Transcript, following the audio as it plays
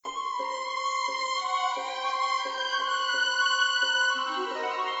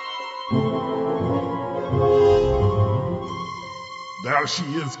There she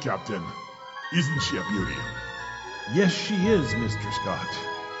is, Captain. Isn't she a beauty? Yes, she is, Mr. Scott.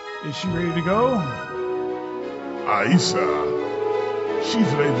 Is she ready to go? Aye, sir.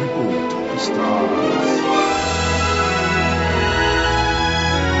 She's ready to go to the stars.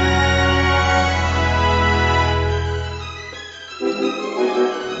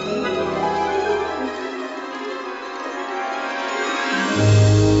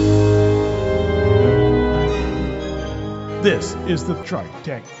 This is the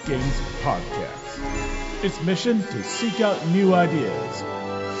TriTech Games Podcast. Its mission to seek out new ideas,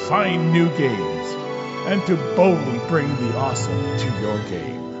 find new games, and to boldly bring the awesome to your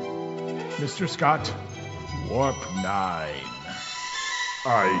game. Mr. Scott, Warp 9.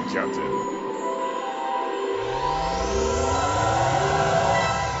 Aye, Captain.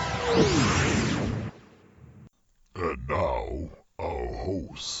 And now, our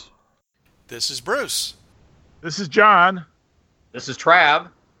hosts. This is Bruce. This is John. This is Trav.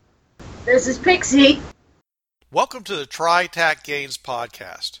 This is Pixie. Welcome to the TriTech Games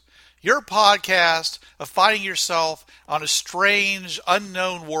Podcast, your podcast of finding yourself on a strange,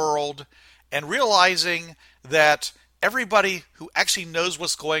 unknown world and realizing that everybody who actually knows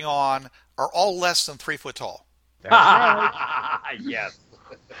what's going on are all less than 3 foot tall. That's right. Yes.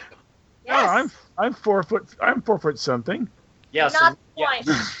 Oh, I'm 4 foot. I'm 4 foot something. Yes. Not and-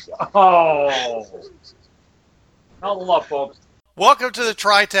 twice. Oh. Hello, folks. Welcome to the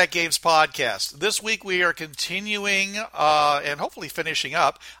TriTech Games Podcast. This week we are continuing and hopefully finishing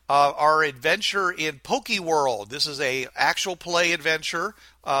up our adventure in Pokeworld. This is a actual play adventure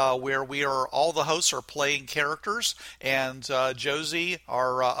where all the hosts are playing characters, and Josie,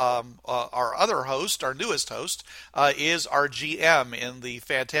 our other host, our newest host, is our GM in the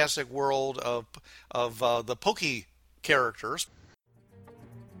fantastic world of the Poke characters.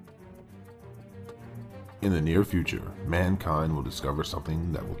 In the near future, mankind will discover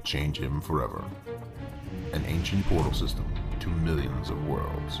something that will change him forever. An ancient portal system to millions of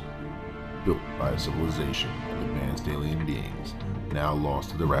worlds, built by a civilization of advanced alien beings, now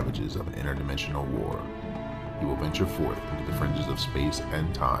lost to the ravages of an interdimensional war. He will venture forth into the fringes of space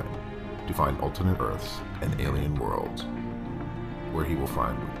and time to find alternate Earths and alien worlds, where he will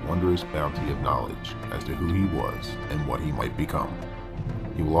find a wondrous bounty of knowledge as to who he was and what he might become.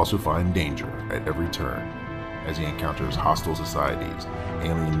 He will also find danger at every turn as he encounters hostile societies,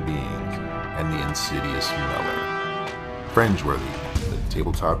 alien beings, and the insidious Meller. Fringeworthy, the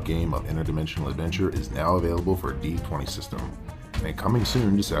tabletop game of interdimensional adventure, is now available for D20 system and coming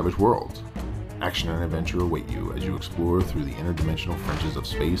soon to Savage Worlds. Action and adventure await you as you explore through the interdimensional fringes of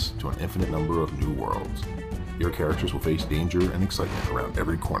space to an infinite number of new worlds. Your characters will face danger and excitement around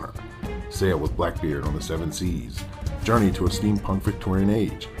every corner. Sail with Blackbeard on the Seven Seas. Journey to a steampunk Victorian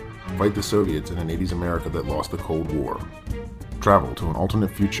age. Fight the Soviets in an 80s America that lost the Cold War. Travel to an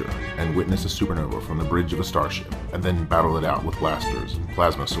alternate future and witness a supernova from the bridge of a starship, and then battle it out with blasters and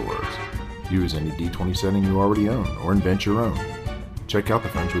plasma swords. Use any D20 setting you already own, or invent your own. Check out the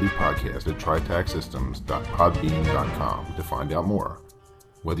Fringeworthy podcast at tritechsystems.podbean.com to find out more.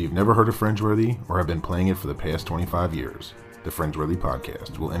 Whether you've never heard of Fringeworthy or have been playing it for the past 25 years, the Fringeworthy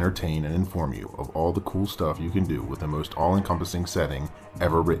podcast will entertain and inform you of all the cool stuff you can do with the most all-encompassing setting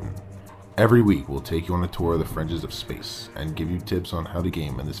ever written. Every week we'll take you on a tour of the fringes of space and give you tips on how to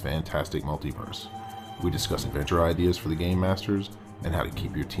game in this fantastic multiverse. We discuss adventure ideas for the game masters and how to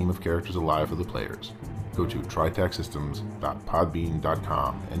keep your team of characters alive for the players. Go to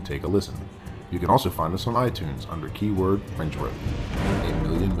tritechsystems.podbean.com and take a listen. You can also find us on iTunes under keyword Fringeworthy. A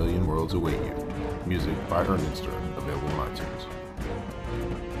million worlds await you. Music by Ernminster, available on iTunes.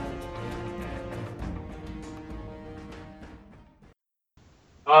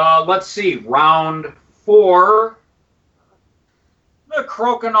 Let's see. Round 4. The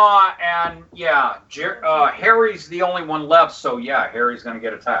Croconaw and, Harry's the only one left, so Harry's going to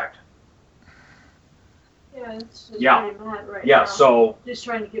get attacked. Yeah, it's just Yeah. pretty bad right Yeah, now. so, Just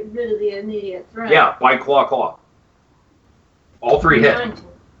trying to get rid of the immediate threat. bite, claw. All 3 hit.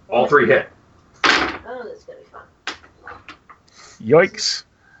 All 3 hit. Oh, that's going to be fun. Yikes.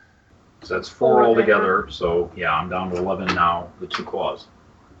 So that's 4 altogether, so I'm down to 11 now, the 2 claws.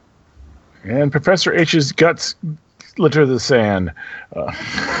 And Professor H's guts litter the sand.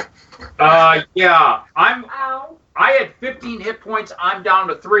 I Ow. had 15 hit points. I'm down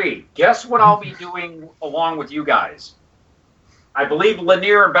to 3. Guess what I'll be doing along with you guys? I believe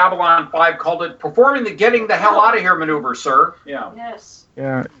Lanier in Babylon 5 called it performing the getting the hell out of here maneuver, sir. Yeah. Yes.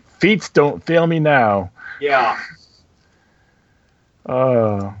 Yeah, feats don't fail me now. Yeah.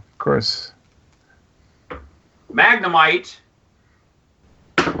 Of course. Magnemite.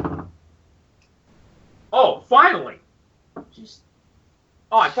 Oh, finally. Just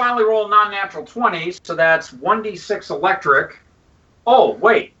Oh, I finally rolled a non-natural 20, so that's 1d6 electric. Oh,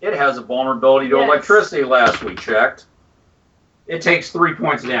 wait, it has a vulnerability to Yes. electricity last we checked. It takes 3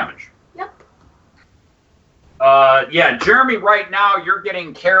 points of damage. Yep. Yeah, Jeremy, right now you're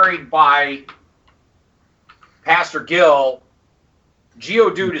getting carried by Pastor Gill.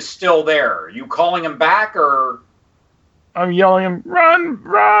 Geodude is still there. Are you calling him back, or? I'm yelling him, run,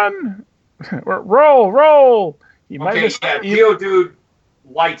 run, roll, roll. He might Okay, have yeah, Geodude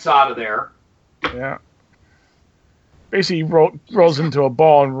lights out of there. yeah. Basically, he rolls into a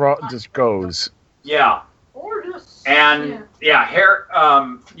ball and just goes. Yeah, Or just. and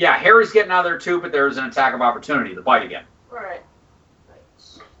Harry's getting out of there too, but there's an attack of opportunity, the bite again. Right.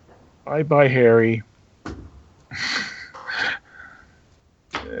 Bye-bye, Harry.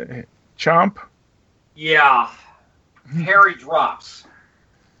 Chomp. Yeah, Harry drops.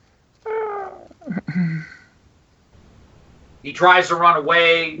 He tries to run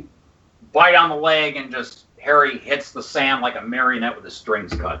away, bite on the leg, and just Harry hits the sand like a marionette with his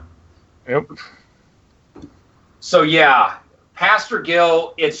strings cut. Yep. So yeah, Pastor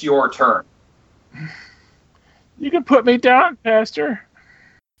Gill, it's your turn. You can put me down, Pastor.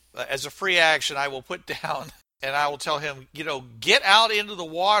 As a free action, I will put down and I will tell him, get out into the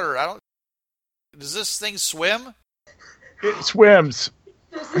water. Does this thing swim? It swims.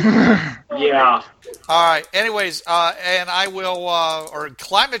 Yeah. All right. Anyways, and I will, or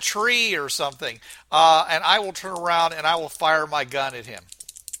climb a tree or something, and I will turn around and I will fire my gun at him.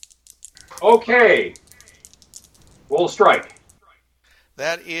 Okay. Roll strike.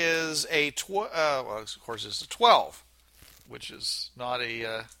 That is a of course, it's a 12, which is not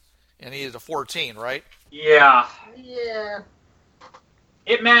a, and he is a 14, right? Yeah. Yeah.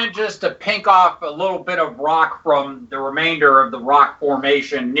 It manages to pink off a little bit of rock from the remainder of the rock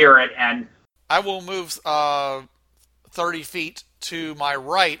formation near it, and I will move 30 feet to my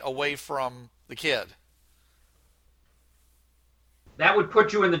right away from the kid. that would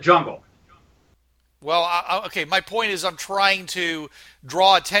put you in the jungle. Well, okay, my point is I'm trying to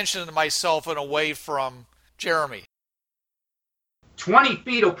draw attention to myself and away from Jeremy. 20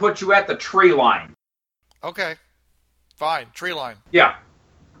 feet will put you at the tree line. Okay, fine, tree line. Yeah.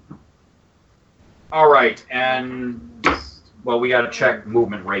 All right, and, well, we got to check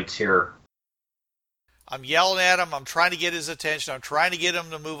movement rates here. I'm yelling at him. I'm trying to get his attention. I'm trying to get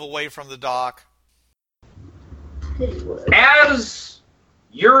him to move away from the dock. As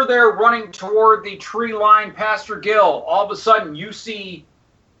you're there running toward the tree line, Pastor Gill, all of a sudden you see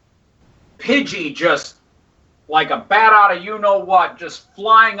Pidgey just like a bat out of you-know-what, just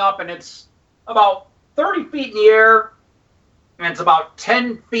flying up, and it's about 30 feet in the air, and it's about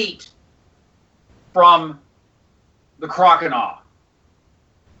 10 feet from the Croconaw.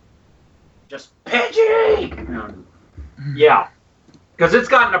 Just, Pidgey! Yeah. Because it's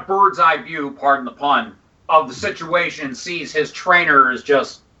gotten a bird's eye view, pardon the pun, of the situation, and sees his trainer is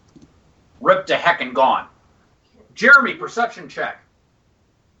just ripped to heck and gone. Jeremy, perception check.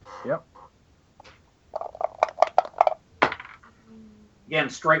 Yep. Again,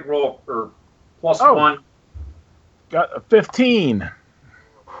 straight roll, or plus Oh. 1. Got a 15.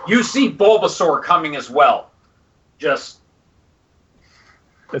 You see Bulbasaur coming as well. Just,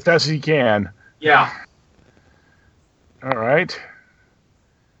 As fast as he can. yeah. All right.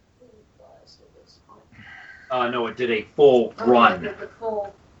 No, it did a full run. The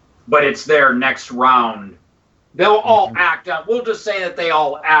full. But it's their next round. They'll all act on, we'll just say that they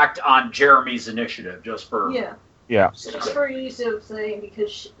all act on Jeremy's initiative, just for... Yeah. Yeah. Just for use of thing,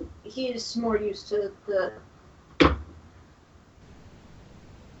 because he is more used to the.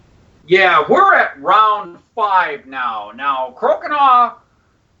 Yeah, we're at round 5 now. Now, Croconaw,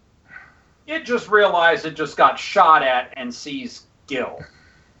 it just realized it just got shot at and sees Gil.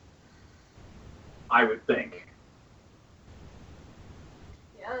 I would think.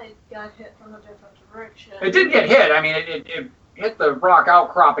 Yeah, it got hit from a different direction. It did get hit. I mean, it hit the rock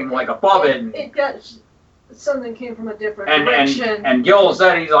outcropping like above it. And, It got. Something came from a different and, direction. and Gil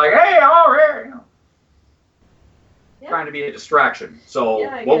said, he's like, hey, all right. You know, Yeah. trying to be a distraction. So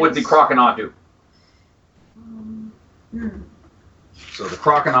Yeah, I what would the guess. Croconaw do? Hmm. So the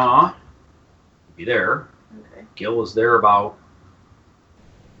Croconaw would be there. Okay. Gil is there about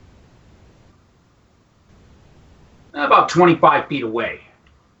 25 feet away.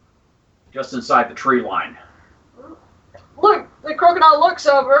 Just inside the tree line. Look, the crocodile looks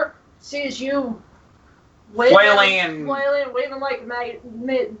over, sees you Flailing, waving like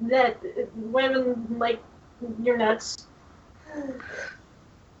waving like you're nuts,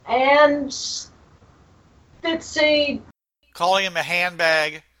 and it's a Calling him a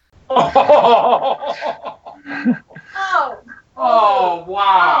handbag. oh Oh,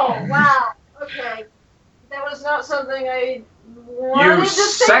 wow. Oh, wow. Okay. That was not something I wanted to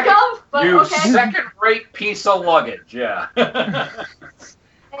think of, but you okay. second-rate piece of luggage, yeah.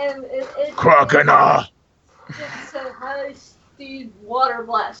 And it Croconaw. it's a high-speed water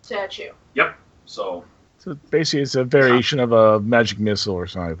blast statue. Yep. So basically, it's a variation of a magic missile or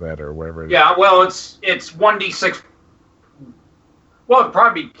something like that, or whatever. yeah, well, it's 1d6. Well, it'd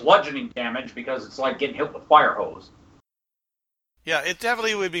probably be bludgeoning damage because it's like getting hit with a fire hose. Yeah, it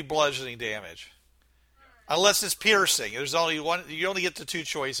definitely would be bludgeoning damage. Unless it's piercing. There's only one. You only get the two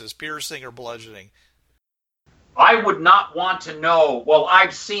choices: piercing or bludgeoning. I would not want to know. Well,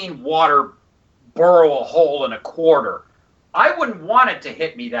 I've seen water burrow a hole in a quarter. I wouldn't want it to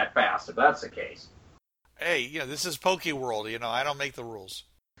hit me that fast if that's the case. Hey, this is Poke World. I don't make the rules.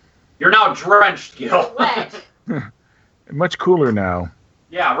 You're now drenched, Gil. Wet. Much cooler now.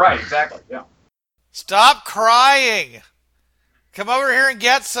 Yeah, right, exactly. Yeah. Stop crying. Come over here and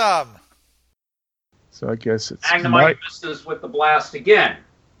get some. So I guess it's Magnemite misses with the blast again.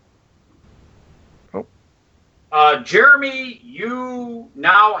 Oh. Jeremy, you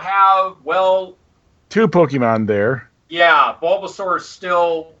now have, well... 2 Pokemon there. Yeah, Bulbasaur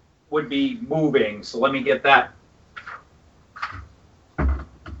still would be moving, so let me get that.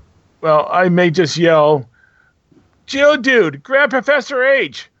 Well, I may just yell, Geodude, grab Professor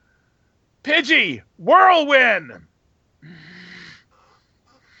H! Pidgey, Whirlwind!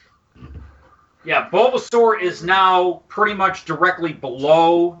 Yeah, Bulbasaur is now pretty much directly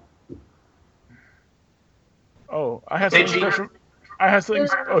below. Oh, I have something special. I have something.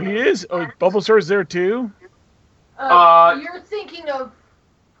 Oh, he is? Oh, Bulbasaur is there too? You're thinking of,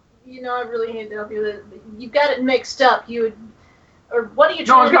 I really hate to help you. You've got it mixed up. Or what are you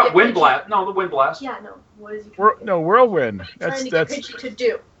trying to get? No, I've got Wind Blast. No, the Wind Blast. Yeah, no. What is he trying to do? No, Whirlwind. Trying to get Pidgey to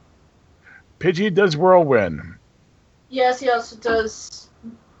do. Pidgey does Whirlwind. Yes, he also does.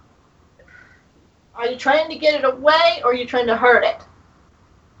 Are you trying to get it away, or are you trying to hurt it?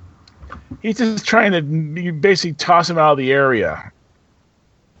 He's just trying to basically toss him out of the area.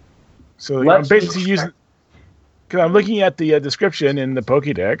 So I'm basically using... Because I'm looking at the description in the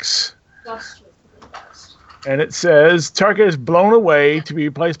Pokédex. And it says, target is blown away to be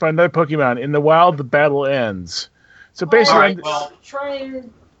replaced by another Pokemon. In the wild, the battle ends. So basically...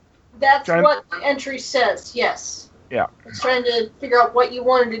 That's what the entry says, yes. Yeah. It's trying to figure out what you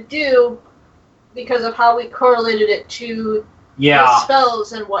wanted to do because of how we correlated it to the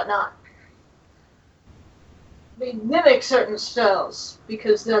spells and whatnot. They mimic certain spells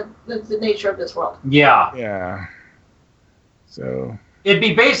because that's the nature of this world. Yeah. Yeah. So... It'd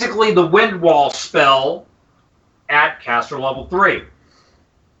be basically the Wind Wall spell at caster level 3.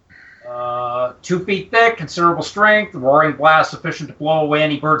 2 feet thick, considerable strength, roaring blast sufficient to blow away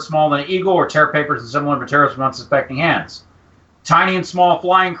any bird smaller than an eagle or tear papers and similar materials from unsuspecting hands. Tiny and small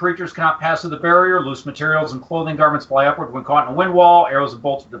flying creatures cannot pass through the barrier. Loose materials and clothing garments fly upward when caught in a wind wall. Arrows and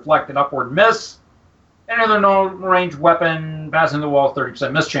bolts deflect an upward miss. Any other no-range weapon passing the wall,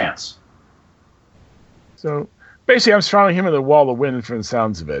 30% miss chance. So, basically, I'm surrounding him with a wall of wind from the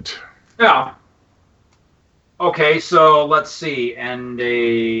sounds of it. Yeah. Okay, so let's see. And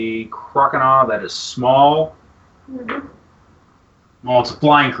a Croconaw that is small. Mm-hmm. Well, it's a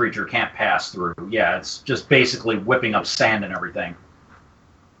flying creature, can't pass through. Yeah, it's just basically whipping up sand and everything.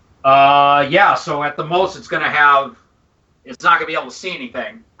 Yeah, so at the most it's going to have... It's not going to be able to see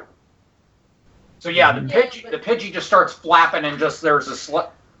anything. So yeah, the Pidgey just starts flapping and just there's a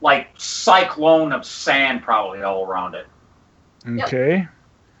cyclone of sand probably all around it. Okay. Yep.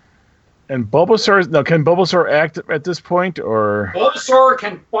 And Bulbasaur... Now, can Bulbasaur act at this point, or... Bulbasaur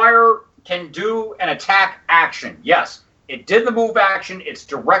can do an attack action, yes. It did the move action. It's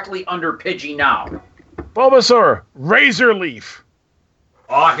directly under Pidgey now. Bulbasaur, Razor Leaf.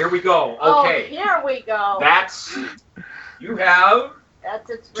 Oh, here we go. Okay. Oh, here we go. That's... You have... That's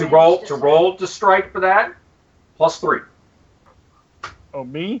its to roll to strike for that. +3. Oh,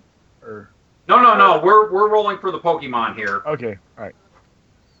 me? Or... No. We're rolling for the Pokemon here. Okay, all right.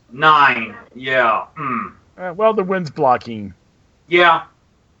 9. Yeah. Well, the wind's blocking. Yeah.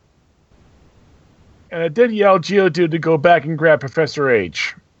 And I did yell Geodude to go back and grab Professor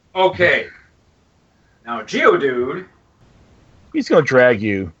H. Okay. Now, Geodude... He's going to drag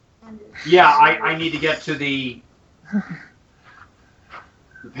you. Yeah, I need to get to the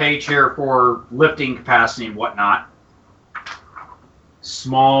page here for lifting capacity and whatnot.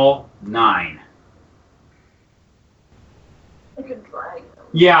 Small 9. I can drag him.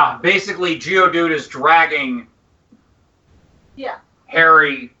 Yeah, basically Geodude is dragging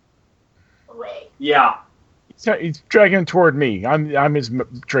Harry away. Yeah. He's dragging toward me. I'm his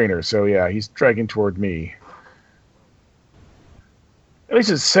trainer, so yeah, he's dragging toward me. At least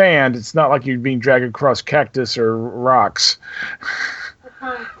it's sand. It's not like you're being dragged across cactus or rocks.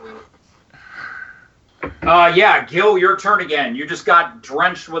 Yeah, Gil, your turn again. You just got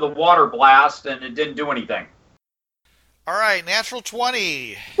drenched with a water blast, and it didn't do anything. All right, natural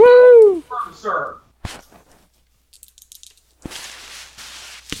 20. Woo! Sir.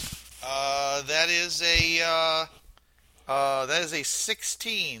 That is a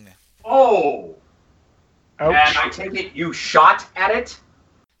 16. Oh. Ouch. And I take it you shot at it?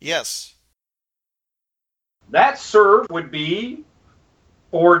 Yes. That, sir, would be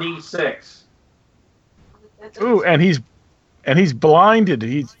 4d6. Ooh, and he's blinded.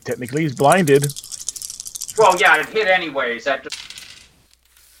 He's blinded. Well, yeah, it hit anyways. That just...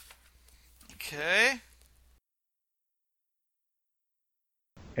 Okay.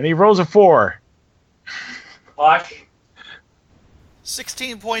 And he rolls a 4. Hush.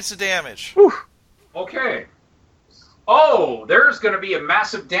 16 points of damage. Whew. Okay. Oh, there's going to be a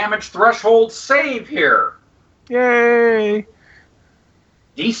massive damage threshold save here. Yay!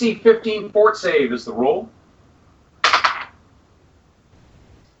 DC 15 fort save is the rule.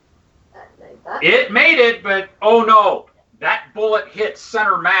 It made it, but oh no. That bullet hit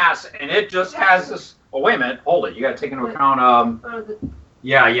center mass, and it just has this... Oh, wait a minute. Hold it. You got to take into account...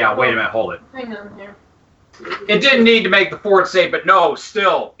 Yeah, wait a minute. Hold it. Hang on here. It didn't need to make the fort save, but no,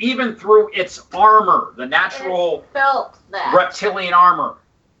 still, even through its armor, the natural Felt that. reptilian armor.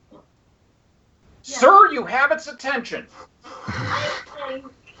 Yeah. Sir, you have its attention.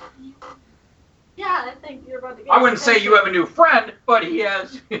 I think you're about to get I wouldn't say attention. you have a new friend, but he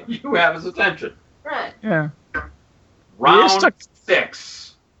has. You have his attention. Right. Yeah. Round stuck-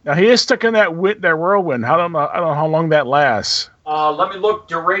 6. Now he is stuck in that whirlwind. I don't know how long that lasts. Let me look.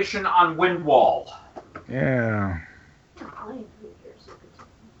 Duration on wind wall. Yeah.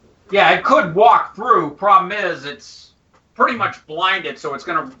 Yeah, it could walk through. Problem is, it's pretty much blinded, so it's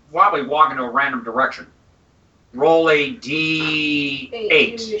going to probably walk into a random direction. Roll a D8.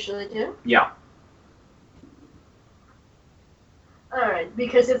 You usually do. Yeah. Alright,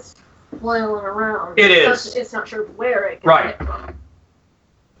 because it's flailing around. It is. It's not sure where it can Right. hit from.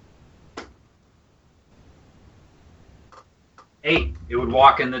 8. It would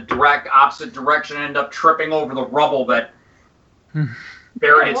walk in the direct opposite direction and end up tripping over the rubble that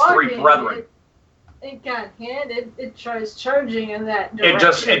buried its 3 brethren. It got hit. It tries charging in that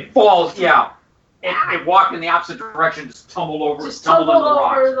direction. It falls, yeah. It walked in the opposite direction, just tumbled over, Just tumbled into tumbled the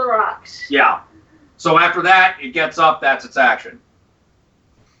over rocks. the rocks. Yeah. So after that, it gets up, that's its action.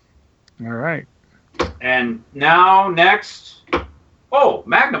 All right. And now, next... Oh,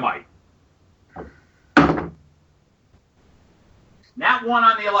 Magnemite. Nat 1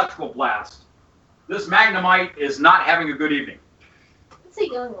 on the electrical blast. This Magnemite is not having a good evening. It's a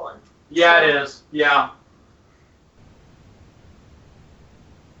young one. Yeah, it is. Yeah.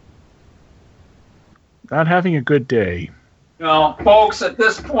 Not having a good day. No, folks, at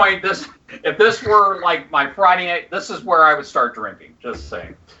this point, if this were like my Friday night, this is where I would start drinking. Just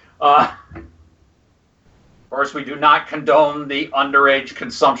saying. Of course, we do not condone the underage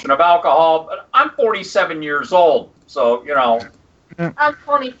consumption of alcohol, but I'm 47 years old, so, you know. I'm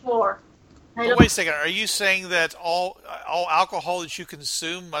 24. But wait a second. Are you saying that all alcohol that you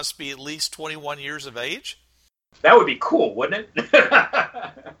consume must be at least 21 years of age? That would be cool, wouldn't it?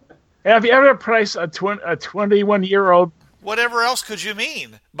 Have you ever priced a 21-year-old? Whatever else could you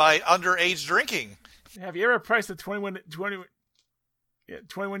mean by underage drinking? Have you ever priced a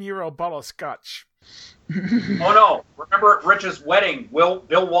 21-year-old bottle of scotch? Oh no! Remember at Rich's wedding, Bill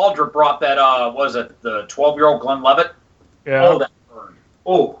Waldrop brought that. Was it the 12-year-old Glenlivet? Yeah. Oh, that burned.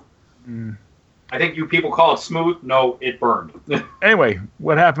 Oh. Mm. I think you people call it smooth. No, it burned. Anyway,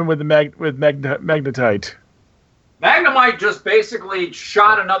 what happened with magnetite? Magnemite just basically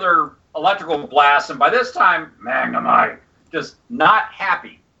shot another electrical blast, and by this time, Magnemite just not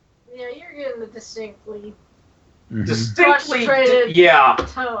happy. Yeah, you're getting the distinctly Distinctly, frustrated yeah.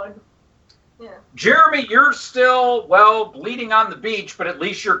 tone. Yeah. Jeremy, you're still, bleeding on the beach, but at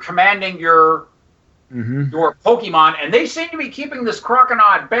least you're commanding your Pokemon, and they seem to be keeping this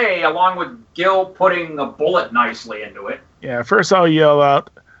Croconaw at bay, along with Gil putting a bullet nicely into it. Yeah, first I'll yell out,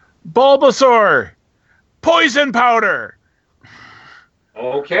 Bulbasaur! Poison powder!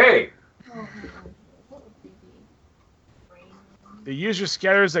 Okay. The user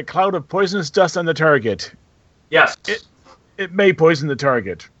scatters a cloud of poisonous dust on the target. Yes. It may poison the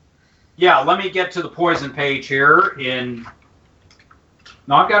target. Yeah, let me get to the poison page here No,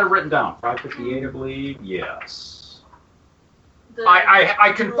 I've got it written down. 558, I believe. Yes.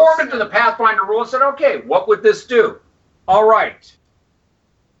 I conformed it to the Pathfinder rule and said, okay, what would this do? All right.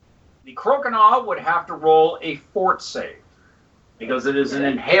 The Croconaw would have to roll a fort save. because it is an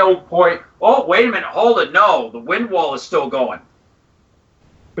inhaled point. Oh, wait a minute. Hold it. No, the wind wall is still going.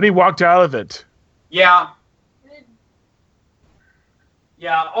 But he walked out of it. Yeah.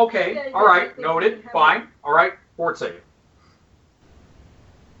 Yeah, okay. Yeah, All right. yeah, Noted. yeah. Fine. All right. Fort save.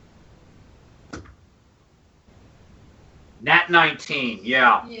 Nat 19.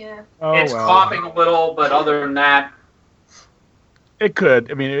 Yeah. Yeah. Oh, It's well. coughing a little, but other than that, It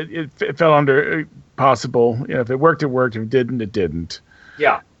could. I mean, it fell under possible. You know, if it worked, it worked. If it didn't, it didn't.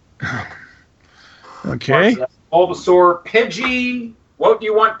 yeah. Okay. Bulbasaur, Pidgey. What do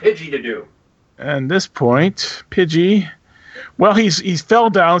you want Pidgey to do? And this point, Pidgey. Well, he's fell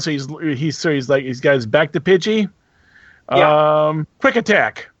down, so he's got his back to Pidgey. Yeah. Quick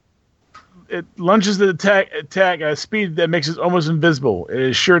attack. It lunges the attack at a speed that makes it almost invisible. It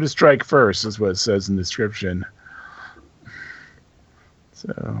is sure to strike first, is what it says in the description.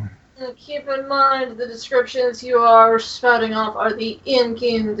 So. Now keep in mind the descriptions you are spouting off are the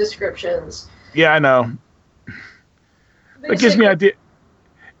in-game descriptions. Yeah, I know. It gives me an idea.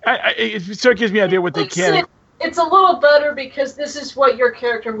 It sort of gives me an idea what they can. It's a little better because this is what your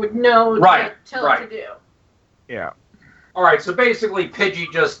character would know Right, to tell right. it to do. Yeah. All right, so basically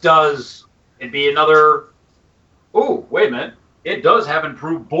Pidgey just does, it'd be another, oh, wait a minute. It does have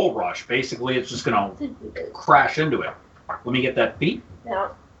improved Bull Rush. Basically, it's just going to crash into it. Let me get that beat.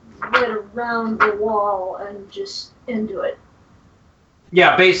 Now, get around the wall and just into it.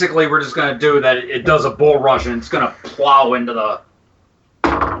 Yeah, basically we're just going to do that. It does a Bull Rush and it's going to plow into the...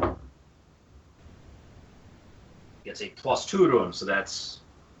 Gets a +2 to him, so that's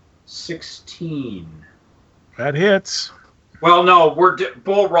 16. That hits. Well, no,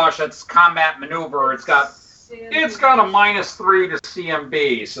 Bull Rush. That's combat maneuver. It's got a -3 to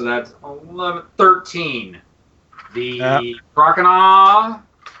CMB, so that's 13. The Croconaw.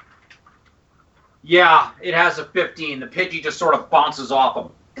 Yeah, it has a 15. The Pidgey just sort of bounces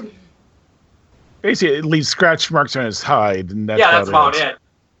off him. Basically, it leaves scratch marks on his hide, and that's That's about it.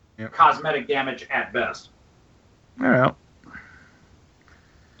 Yep. Cosmetic damage at best. All right.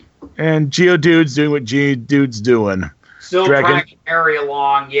 And Geodude's doing what Geodude's doing. Still dragging Harry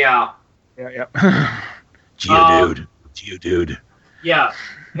along, yeah. Yeah. Geodude. Yeah.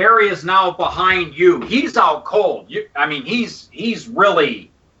 Harry is now behind you. He's out cold. He's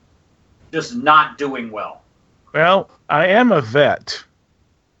really just not doing well. Well, I am a vet.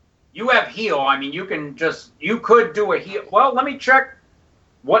 You have heal. You could do a heal. Well, let me check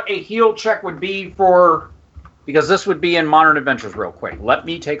what a heal check would be for, because this would be in Modern Adventures real quick. Let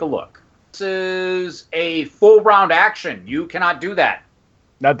me take a look. This is a full round action. You cannot do that.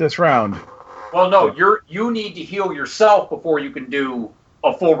 Not this round. Well, no, you need to heal yourself before you can do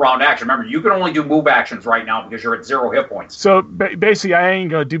a full round action. Remember, you can only do move actions right now because you're at 0 hit points. So basically, I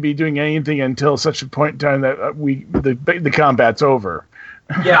ain't going to be doing anything until such a point in time that the combat's over.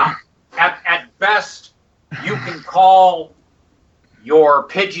 Yeah. At best, you can call your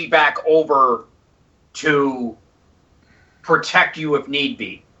Pidgey back over to protect you if need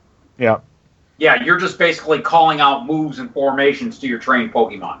be. Yeah. Yeah, you're just basically calling out moves and formations to your trained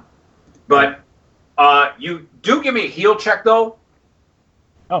Pokemon. But you do give me a heal check, though.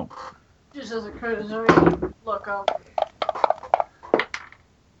 Oh. Just as a courtesy, look up.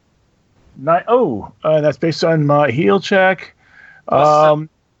 That's based on my heal check.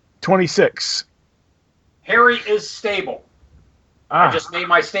 26. Harry is stable. I just made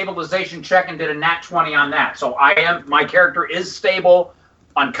my stabilization check and did a nat 20 on that. So my character is stable,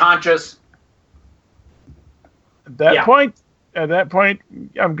 unconscious. At that point,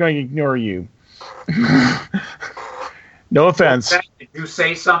 I'm going to ignore you. No offense. Did you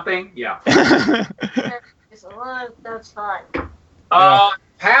say something? Yeah. It's alive, that's fine.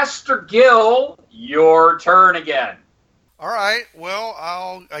 Pastor Gill, your turn again. All right. Well,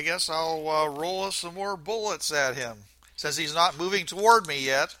 I guess I'll roll some more bullets at him, since he's not moving toward me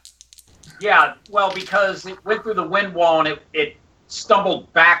yet. Yeah, well, because it went through the wind wall and it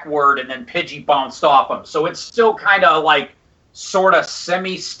stumbled backward and then Pidgey bounced off him. So it's still kind of like sort of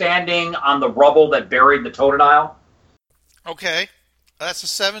semi-standing on the rubble that buried the Totodile. Okay. That's a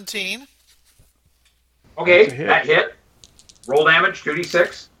 17. Okay, that hit. Roll damage,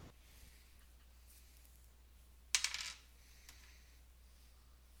 2d6.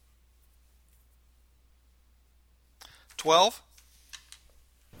 $12.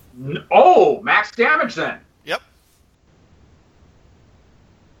 Oh, max damage then. Yep.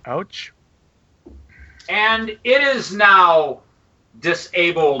 Ouch. And it is now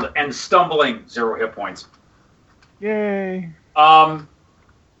disabled and stumbling. 0 hit points. Yay.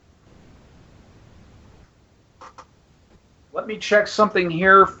 Let me check something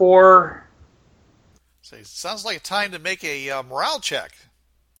here for... So it sounds like time to make a morale check.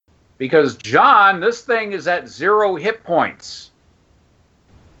 Because, John, this thing is at 0 hit points.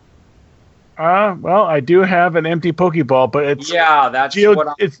 Well, I do have an empty Pokeball, but it's that's what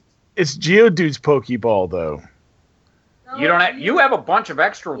I'm... it's Geodude's Pokeball though. No, You don't have, you have a bunch of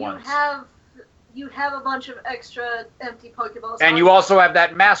extra you ones. you have a bunch of extra empty Pokeballs. And you also have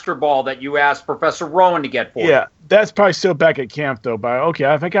that Master Ball that you asked Professor Rowan to get for you. Yeah, that's probably still back at camp though. But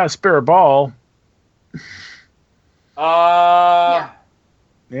okay, if I got a spare ball, yeah.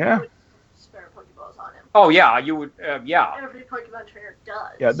 Spare Pokeballs on him. Oh, yeah, you would, yeah. Every Pokemon trainer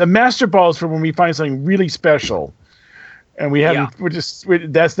does. Yeah, the Master Ball is for when we find something really special, and we haven't.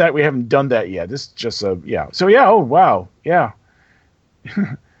 We haven't done that yet. This is just So yeah. Oh wow. Yeah.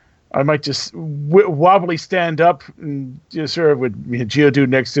 I might just wobbly stand up and just sort of with Geodude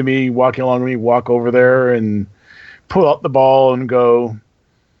next to me, walking along with me, walk over there and pull out the ball and go,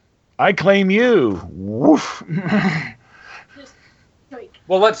 "I claim you." Woof. Just like,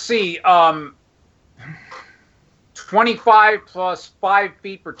 Well, let's see. 25 plus 5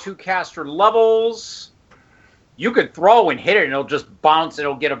 feet for 2 caster levels. You could throw and hit it, and it'll just bounce.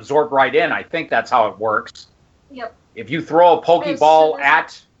 It'll get absorbed right in. I think that's how it works. yep. If you throw a Pokeball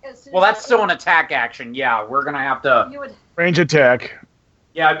As soon well, as that's still an attack action. Yeah, we're gonna have to. You would. Range attack.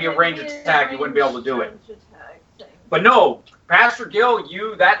 Yeah, it'd be a range attack. You wouldn't be able to do it. Range attack thing. But no, Pastor Gill,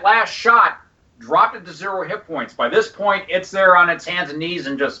 that last shot dropped it to 0 hit points. By this point, it's there on its hands and knees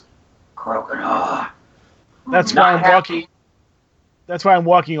and just croaking. That's why I'm walking. That's why I'm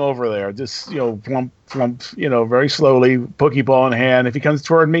walking over there. Just plump, very slowly, Pokeball in hand. If he comes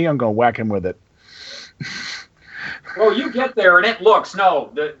toward me, I'm gonna whack him with it. Well, you get there and it looks.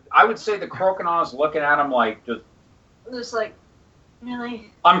 I would say the Croconaw is looking at him like Just like,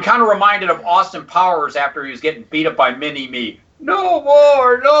 really? I'm kind of reminded of Austin Powers after he was getting beat up by Mini-Me. No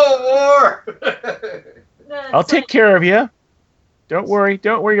more. No, I'll it's take like, care of you. Don't worry,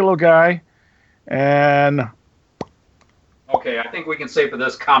 little guy. And Okay, I think we can say for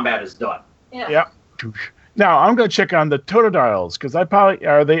this, combat is done. Yeah. now I'm gonna check on the Totodiles because how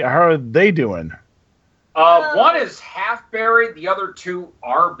are they doing? One is half buried. The other 2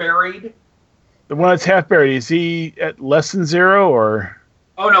 are buried. The one that's half buried, is he at less than 0 or?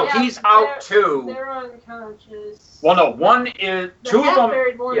 Oh no, Yeah, he's out too. They're unconscious. Well, no, one is The 2 of them.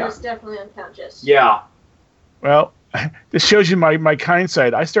 half-buried one Yeah. is definitely unconscious. Yeah. Well, this shows you my kind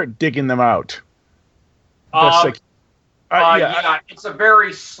side. I start digging them out. Yeah, it's a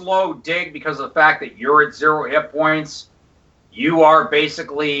very slow dig because of the fact that you're at 0 hit points. You are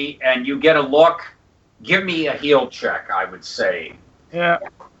basically, and you get a look. Give me a heal check, I would say, Yeah.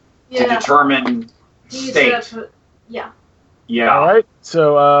 to determine He's state. yeah. Yeah. All right.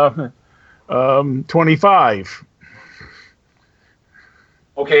 So 25.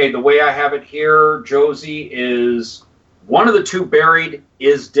 Okay, the way I have it here, Josie, is one of the 2 buried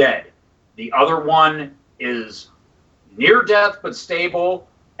is dead. The other one is near death but stable,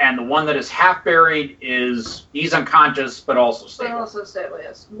 and the one that is half buried he's unconscious but also But stable. also stable,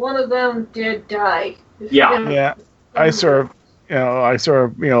 yes. One of them did die. Yeah. Yeah. I sort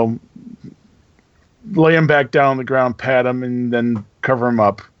of lay him back down on the ground, pat him, and then cover him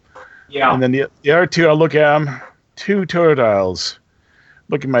up. Yeah. And then the other 2, I'll look at them. 2 Totodiles.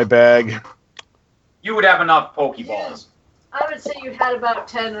 Look in my bag. You would have enough Pokeballs. I would say you had about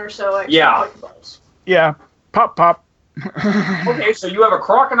 10 or so extra Yeah. Pokeballs. Yeah. Pop, pop. Okay, so you have a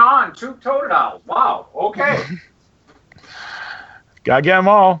Croconaw and 2 Totodiles. Wow. Okay. Gotta get them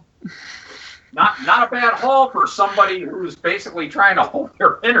all. Not a bad haul for somebody who's basically trying to hold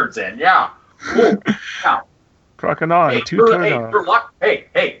their innards in. Yeah. Cool. Yeah. Croconaw and 2 Totodiles.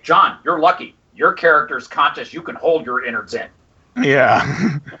 Hey, John, you're lucky. Your character's conscious. You can hold your innards in.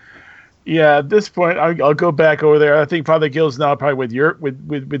 Yeah. Yeah, at this point, I'll go back over there. I think Father Gill's now probably with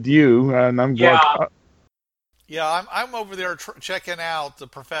you, and I'm Yeah. Yeah, I'm over there checking out the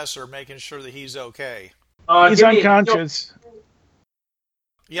professor, making sure that he's okay. He's unconscious.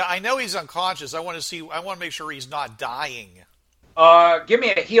 Yeah, I know he's unconscious. I want to make sure he's not dying. Give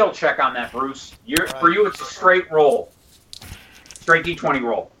me a heal check on that, Bruce. For you, it's a straight roll. Straight D20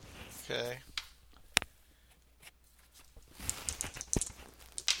 roll. Okay.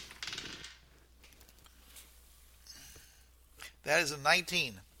 That is a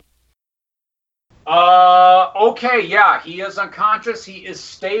 19. Okay, yeah, he is unconscious. He is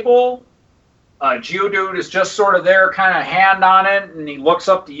stable. Geodude is just sort of there, kind of hand on it, and he looks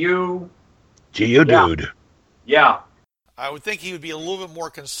up to you. Geodude. Yeah. I would think he would be a little bit more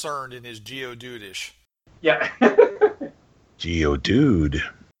concerned in his Geodude-ish. Yeah. Geodude.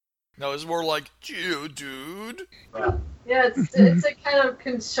 No, it's more like Geodude. Yeah, it's a kind of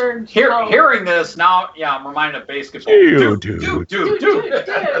concerned. Hearing this now, yeah, I'm reminded of basketball. Dude.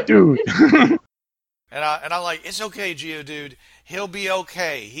 And I'm like, it's okay, Geodude. He'll be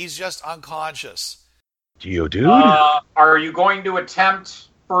okay. He's just unconscious. Geodude? Are you going to attempt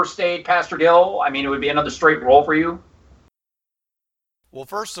first aid, Pastor Gill? I mean, it would be another straight roll for you. Well,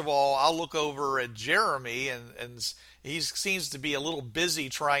 first of all, I'll look over at Jeremy, and he seems to be a little busy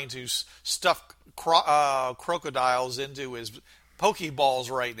trying to stuff crocodiles into his Pokeballs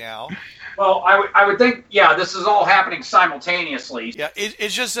right now. Well, I would think, yeah, this is all happening simultaneously. Yeah,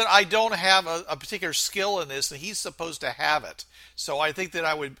 it's just that I don't have a particular skill in this, and he's supposed to have it. So I think that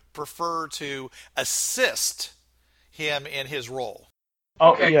I would prefer to assist him in his role.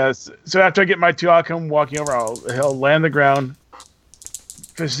 Okay. Yes. So after I get my 2, I'll come walking over. He'll land the ground.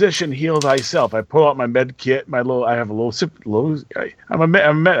 Physician, heal thyself. I pull out my med kit. I have a little. I'm a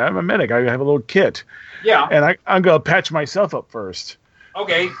medic. I have a little kit. Yeah. And I'm gonna patch myself up first.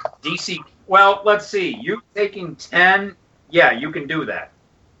 Okay, DC. Well, let's see. You taking 10? Yeah, you can do that.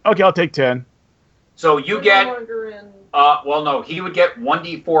 Okay, I'll take 10. So you get. Well, no, he would get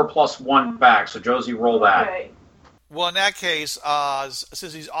 1d4 plus 1 back. So Josie, roll that. Okay. Well, in that case,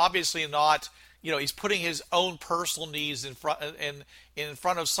 since he's obviously not, he's putting his own personal needs in front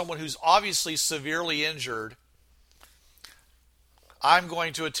of someone who's obviously severely injured, I'm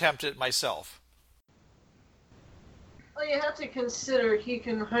going to attempt it myself. Well, you have to consider he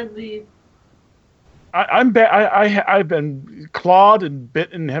can hardly. I've been clawed and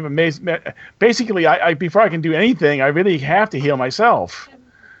bitten and have amazed. Basically, before I can do anything, I really have to heal myself.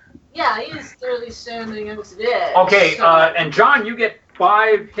 Yeah, he's barely standing as it is. Okay, so. And John, you get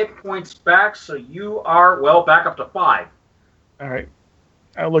 5 hit points back, so you are, back up to 5. All right.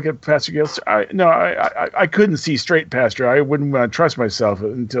 I look at Pastor Gill. I couldn't see straight, Pastor. I wouldn't want to trust myself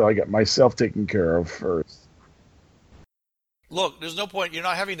until I got myself taken care of first. Look, there's no point. You're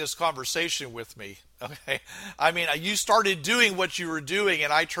not having this conversation with me, okay? I mean, you started doing what you were doing,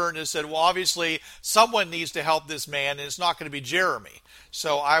 and I turned and said, well, obviously, someone needs to help this man, and it's not going to be Jeremy.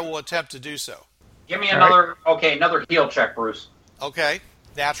 So I will attempt to do so. Give me another heal check, Bruce. Okay,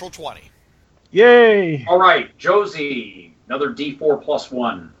 natural 20. Yay! All right, Josie, another D4 plus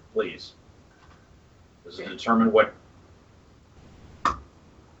 1, please. This is determine what...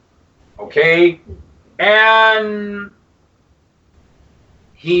 Okay, and...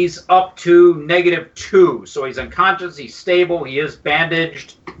 He's up to -2, so he's unconscious, he's stable, he is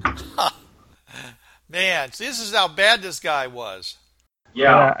bandaged. Man, this is how bad this guy was.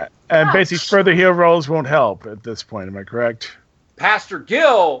 Yeah. And basically further heal rolls won't help at this point, am I correct? Pastor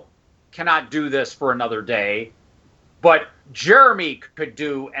Gill cannot do this for another day, but Jeremy could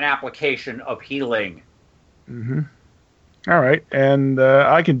do an application of healing. Mm-hmm. All right, and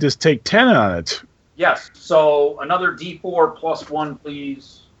I can just take 10 on it. Yes, so another D4 plus 1,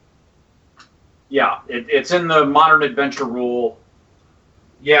 please. Yeah, it's in the Modern Adventure rule.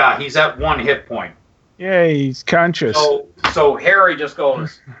 Yeah, he's at 1 hit point. Yeah, he's conscious. So Harry just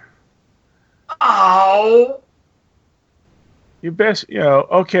goes, ow! You best,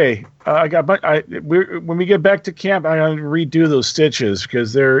 okay. When we get back to camp, I'm going to redo those stitches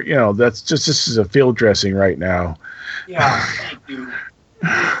because they're, this is a field dressing right now. Yeah, thank you.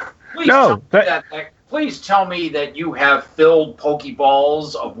 Please tell me that you have filled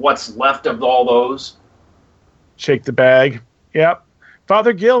Pokeballs of what's left of all those. Shake the bag. Yep.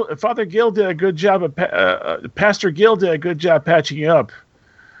 Father Gill did a good job Pastor Gill did a good job patching you up.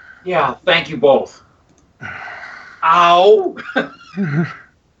 Yeah, thank you both. Ow.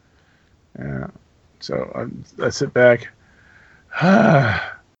 Yeah. So I sit back.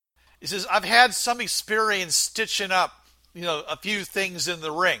 He says, I've had some experience stitching up, a few things in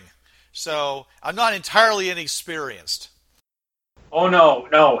the ring. So I'm not entirely inexperienced. Oh,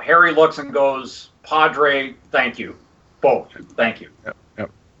 no. Harry looks and goes, Padre, thank you. Both. Thank you.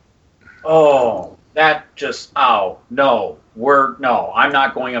 Yep. Oh, that just, no. I'm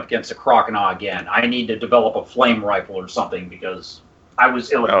not going up against a Croconaw again. I need to develop a flame rifle or something because I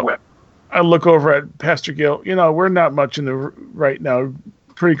was ill-equipped. I look over at Pastor Gill. We're not much in the right now.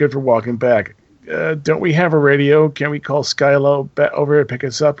 Pretty good for walking back. Don't we have a radio? Can we call Skylo over here to pick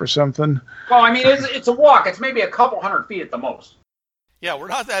us up or something? Well, I mean, it's a walk. It's maybe a couple hundred feet at the most. Yeah, we're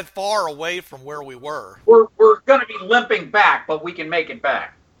not that far away from where we were. We're going to be limping back, but we can make it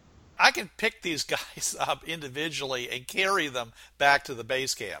back. I can pick these guys up individually and carry them back to the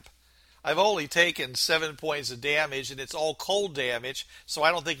base camp. I've only taken 7 points of damage, and it's all cold damage, so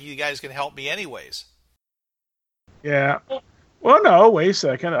I don't think you guys can help me anyways. Yeah. Well, no, wait a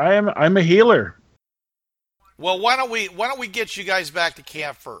second. I'm a healer. Well, why don't we get you guys back to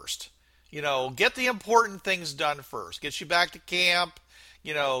camp first? Get the important things done first. Get you back to camp.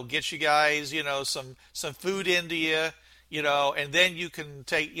 Get you guys, some food into you. And then you can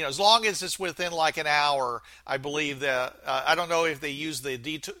take, as long as it's within like an hour, I believe that, I don't know if they use the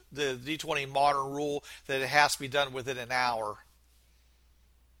D20 modern rule that it has to be done within an hour.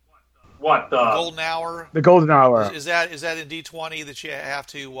 What? The golden hour? The golden hour. Is that in D20 that you have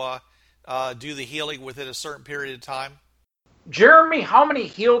to do the healing within a certain period of time? Jeremy, how many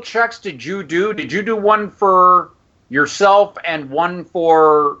heal checks did you do? Did you do one for yourself and one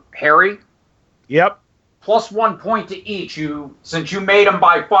for Harry? Yep. Plus 1 point to each. Since you made them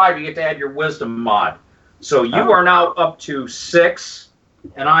by 5, you get to add your wisdom mod. So you are now up to 6,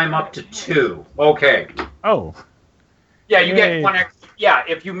 and I'm up to 2. Okay. Oh. Yeah, you get one extra. Yeah,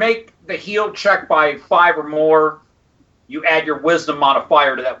 if you make the heal check by 5 or more, you add your wisdom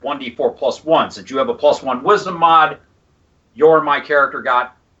modifier to that 1d4 plus 1. Since you have a plus 1 wisdom mod, your and my character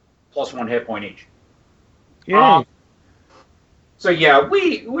got plus 1 hit point each. Yay. So yeah,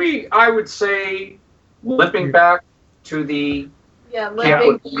 we I would say limping back to the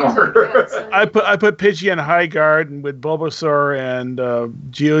limping. I put Pidgey on high guard and with Bulbasaur and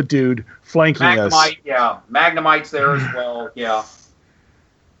Geodude flanking us. Magnemite's there as well. Yeah,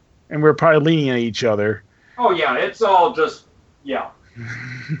 and we're probably leaning on each other. Oh yeah, it's all just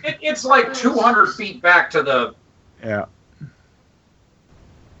it's like 200 feet back to the. Yeah.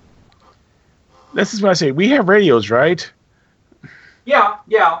 This is what I say. We have radios, right? Yeah.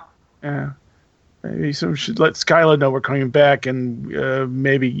 Yeah. Maybe some should let Skyla know we're coming back, and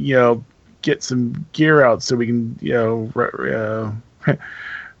maybe get some gear out so we can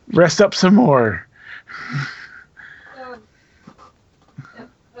rest up some more. But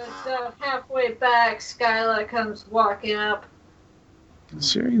halfway back, Skyla comes walking up.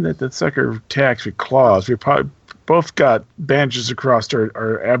 Considering that the sucker attacks with claws, we probably both got bandages across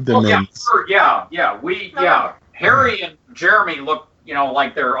our abdomens. Oh yeah. Harry and Jeremy look.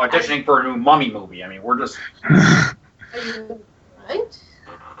 Like they're auditioning for a new Mummy movie. I mean, we're just. Are you right?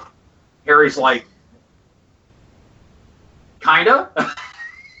 Harry's like, kinda.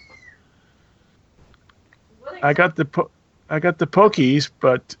 I got the pokies,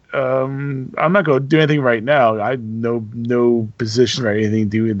 but I'm not going to do anything right now. I have no position or anything to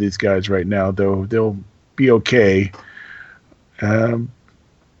do with these guys right now, though they'll be okay.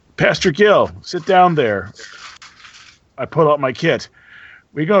 Pastor Gill, sit down there. I pull out my kit.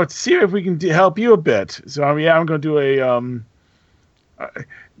 We're going to see if we can help you a bit. So I'm going to do a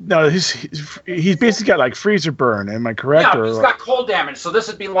no. He's basically got like freezer burn. Am I correct? Yeah, he's got cold damage. So this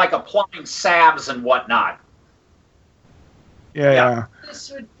would be like applying salves and whatnot. Yeah.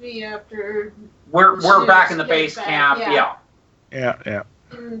 This would be after we're back in the base camp. Yeah.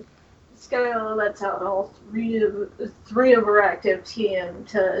 And Skyla lets out all three of her active team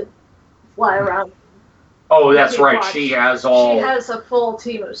to fly around. Oh, that's right. She has a full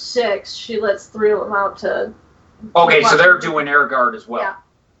team of 6. She lets 3 of them out to. Okay, so they're doing air guard as well. Yeah.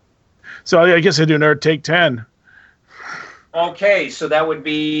 So I guess I do another take 10. Okay, so that would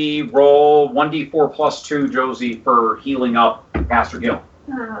be roll 1d4 plus 2, Josie, for healing up Pastor Gill.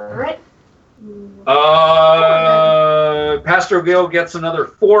 All right. Pastor Gill gets another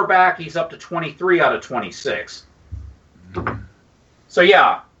 4 back. He's up to 23 out of 26. So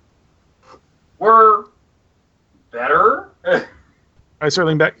yeah, we're better. I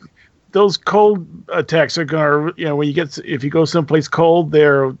certainly back. Those cold attacks are gonna, when if you go someplace cold,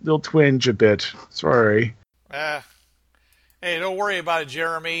 they'll twinge a bit. Sorry. Hey, don't worry about it,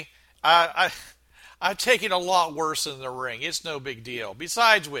 Jeremy. I'm taking a lot worse in the ring. It's no big deal.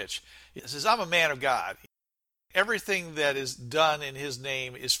 Besides which, he says, I'm a man of God. Everything that is done in his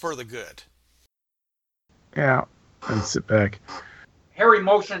name is for the good. Yeah, and sit back. Harry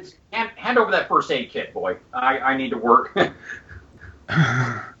motions, hand over that first aid kit, boy. I need to work.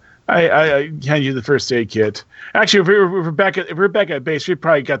 I hand you the first aid kit. Actually, if we're back at base, we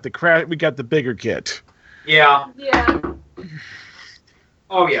probably got the bigger kit. Yeah. Yeah.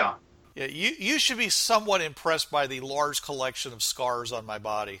 Oh yeah. Yeah, you should be somewhat impressed by the large collection of scars on my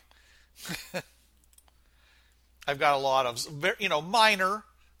body. I've got a lot of, minor,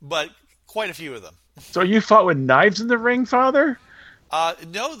 but quite a few of them. So you fought with knives in the ring, Father?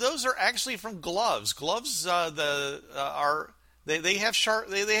 No, those are actually from gloves. Gloves, they have sharp,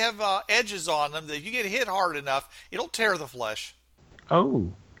 they have edges on them that if you get hit hard enough, it'll tear the flesh.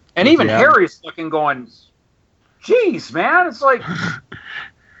 Oh. And even Harry's looking, going, "Geez, man!" It's like,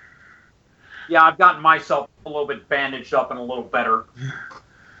 yeah, I've gotten myself a little bit bandaged up and a little better.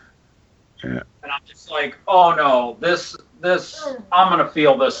 Yeah. And I'm just like, oh no, this, I'm gonna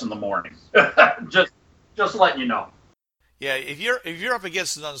feel this in the morning. just letting you know. Yeah, if you're up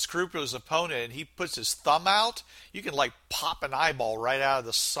against an unscrupulous opponent and he puts his thumb out, you can like pop an eyeball right out of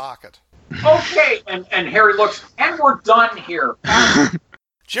the socket. Okay, and Harry looks, and we're done here.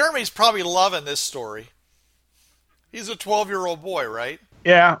 Jeremy's probably loving this story. He's a 12-year-old boy, right?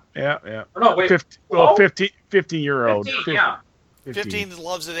 Yeah. No, wait. 15-year-old. 15, yeah. 15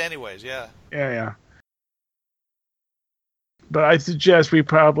 loves it anyways, yeah. Yeah. But I suggest we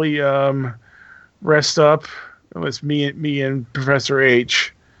probably rest up. It was me and Professor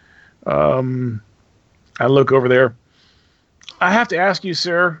H. I look over there. I have to ask you,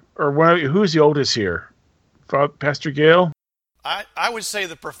 sir, or one of you, who's the oldest here? Pastor Gale? I would say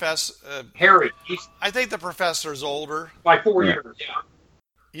the professor... Harry. I think the professor's older. By 4 years, yeah.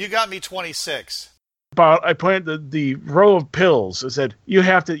 You got me 26. I pointed the row of pills. I said, you're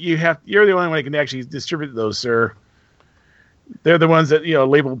the only one who can actually distribute those, sir. They're the ones that,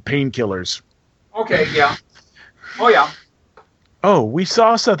 labeled painkillers. Okay, yeah. Oh, yeah. Oh, we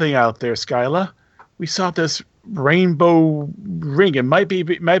saw something out there, Skyla. We saw this rainbow ring. It might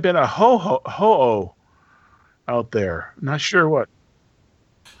have been a ho-oh out there. Not sure what.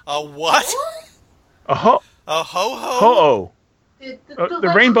 A what? A ho-oh. A ho-ho? Ho-oh.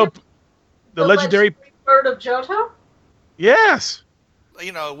 The rainbow... The legendary bird of Johto? Yes.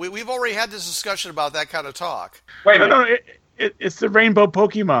 We've already had this discussion about that kind of talk. Wait a minute. No, it's the rainbow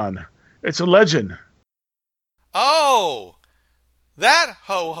Pokemon. It's a legend. Oh, that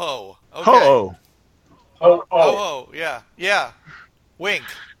ho-ho. Okay. Ho-oh. Oh. Ho-ho, yeah. Wink.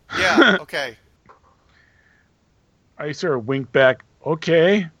 Yeah, okay. I sort of wink back.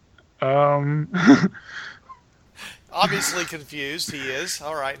 Okay. Obviously confused, he is.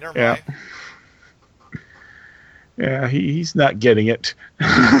 All right, never Yeah. mind. Yeah, he's not getting it.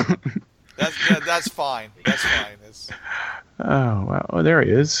 That's fine. That's fine. Oh, wow. Oh, there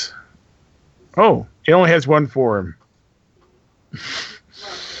he is. Oh, he only has one form.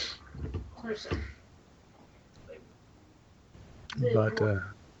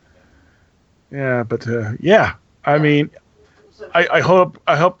 Yeah. I mean, I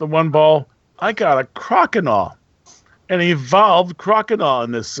hope the one ball. I got a Croconaw, an evolved Croconaw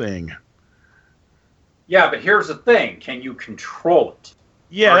in this thing. Yeah, but here's the thing: can you control it?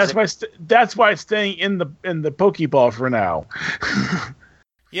 Yeah, that's why it's staying in the Pokeball for now.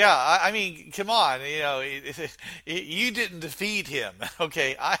 Yeah, I mean, come on, you didn't defeat him,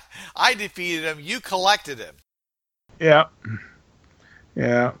 okay? I defeated him. You collected him. Yeah.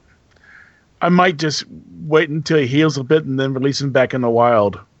 I might just wait until he heals a bit and then release him back in the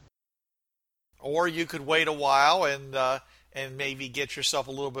wild. Or you could wait a while and maybe get yourself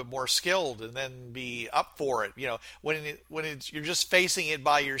a little bit more skilled and then be up for it. When you're just facing it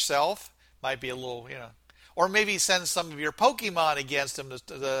by yourself, might be a little, Or maybe send some of your Pokemon against him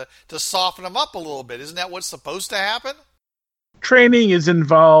to soften him up a little bit. Isn't that what's supposed to happen? Training is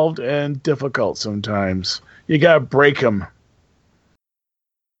involved and difficult sometimes. You gotta break him.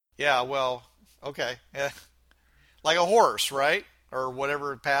 Yeah, well, okay. Yeah. Like a horse, right? Or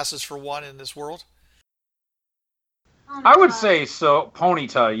whatever passes for one in this world. I would say so.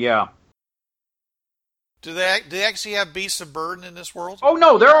 Ponyta, yeah. Do they actually have beasts of burden in this world? Oh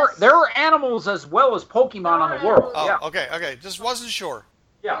no, there are animals as well as Pokemon on the world. Oh, yeah. Okay. Just wasn't sure.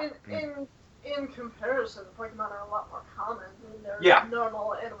 Yeah. In comparison, Pokemon are a lot more common than their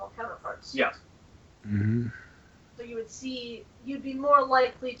normal animal counterparts. Yes. Mm-hmm. So you'd be more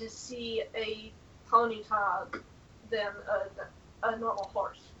likely to see a Ponyta than a normal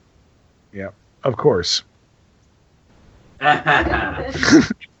horse. Yeah, of course.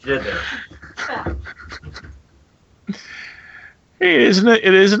 Did there. Hey,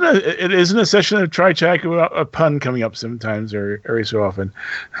 it isn't a session of Tri-Chat without a pun coming up sometimes or every so often.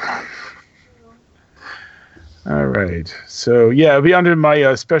 All right. So, yeah, it'll be under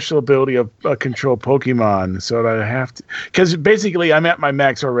my special ability of control Pokemon. So that I have to... Because basically, I'm at my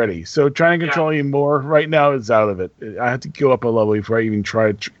max already. So trying to control any more right now is out of it. I have to go up a level before I even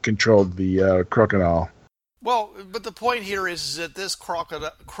try to control the Crocodile. Well, but the point here is that this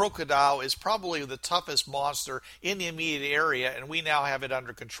crocodile is probably the toughest monster in the immediate area, and we now have it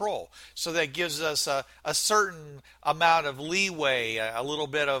under control. So that gives us a certain amount of leeway, a little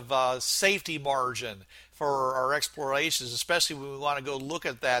bit of safety margin for our explorations, especially when we want to go look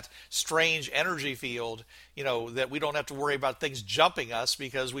at that strange energy field, that we don't have to worry about things jumping us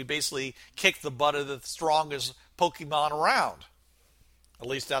because we basically kick the butt of the strongest Pokemon around. At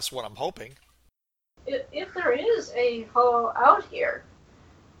least that's what I'm hoping. If there is a Ho out here,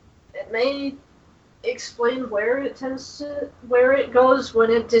 it may explain where it goes when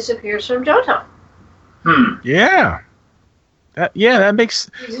it disappears from Johto. Yeah. That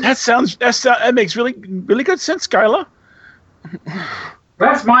makes really really good sense, Skyla.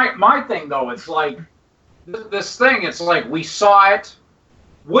 That's my thing, though. It's like, this thing, it's like, we saw it.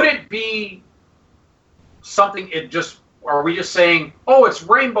 Would it be something, are we just saying, oh, it's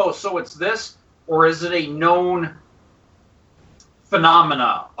rainbow, so it's this? Or is it a known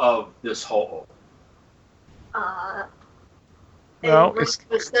phenomena of this whole? Well, it's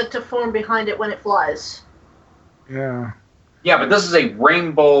said to form behind it when it flies. Yeah. Yeah, but this is a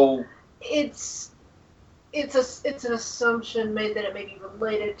rainbow. It's an assumption made that it may be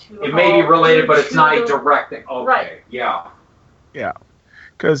related to. It may be related, but it's not a direct thing. Okay. Right. Yeah. Yeah.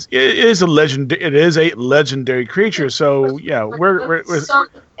 Because it is a legendary creature. So yeah,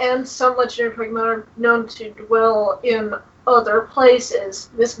 some legendary Pokemon are known to dwell in other places.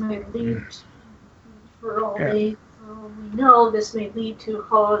 This may lead, for all we know, this may lead to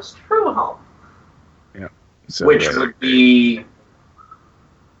Ho's true home. Yeah. So, which would be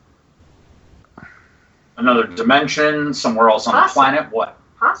another dimension, somewhere else on the planet. What?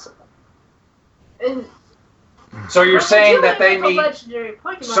 Possible. And so you're saying that they may. Legendary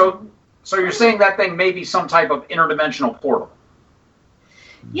Pokemon. So you're saying that thing may be some type of interdimensional portal.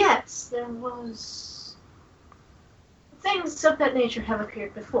 Yes, there was. Things of that nature have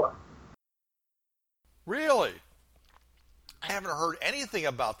appeared before. Really? I haven't heard anything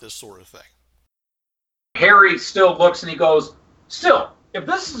about this sort of thing. Harry still looks and he goes, still, if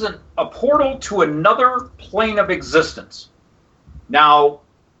this is a portal to another plane of existence. Now,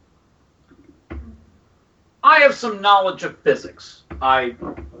 I have some knowledge of physics. I've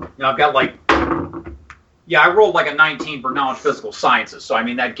got I rolled like a 19 for knowledge of physical sciences. So, I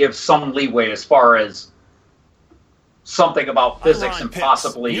mean, that gives some leeway as far as something about physics and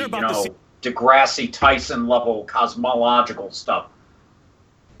possibly, Degrassi Tyson level cosmological stuff.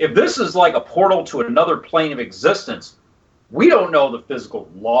 If this is like a portal to another plane of existence, we don't know the physical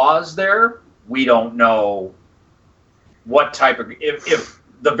laws there. We don't know what type of... If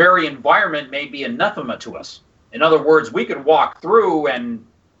the very environment may be anathema to us. In other words, we could walk through and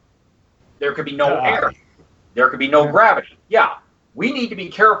there could be no air. There could be no gravity. Yeah, we need to be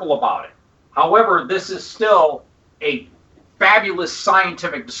careful about it. However, this is still a fabulous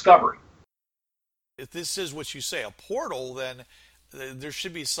scientific discovery. If this is what you say, a portal, then there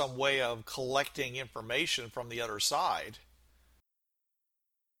should be some way of collecting information from the other side.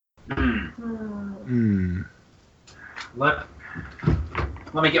 Let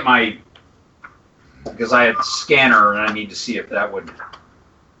me get my... Because I have a scanner and I need to see if that would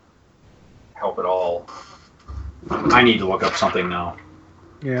help at all. I need to look up something now.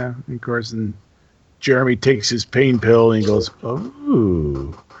 Yeah, of course, and Jeremy takes his pain pill and he goes,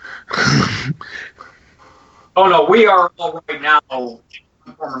 "Oh." Oh no, we are all right now from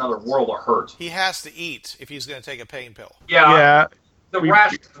another world of hurt. He has to eat if he's going to take a pain pill. Yeah. The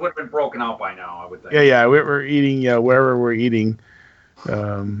rations would have been broken out by now, I would think. Yeah, we're eating wherever we're eating.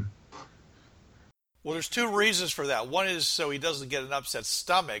 Well, there's two reasons for that. One is so he doesn't get an upset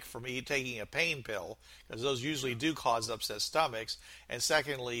stomach from taking a pain pill, because those usually do cause upset stomachs. And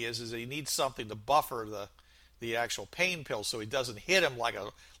secondly is he needs something to buffer the actual pain pill so he doesn't hit him like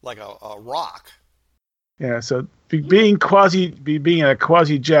a rock. Yeah, so being a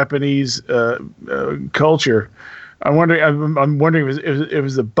quasi-Japanese culture, I'm wondering if it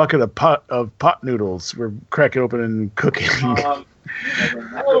was a bucket of pot noodles we're cracking open and cooking.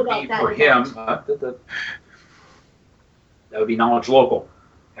 That would be for him. That would be knowledge local.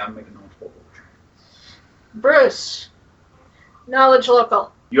 Yeah, I'm making knowledge local. Bruce, knowledge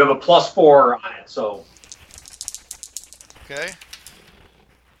local. You have a +4 on it, so. Okay.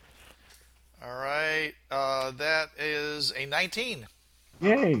 All right. That is a 19.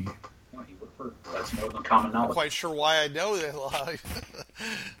 Yay. That's more than common knowledge. I'm quite sure why I know that.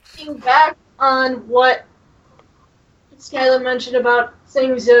 Looking back on what Skylar mentioned about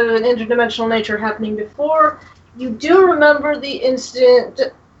things of an interdimensional nature happening before, you do remember the incident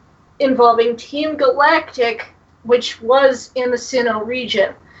involving Team Galactic, which was in the Sinnoh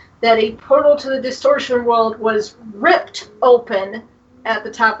region, that a portal to the Distortion World was ripped open at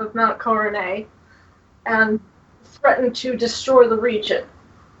the top of Mount Coronet and threatened to destroy the region,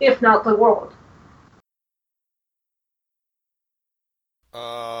 if not the world.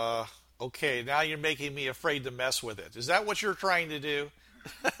 Okay, now you're making me afraid to mess with it. Is that what you're trying to do?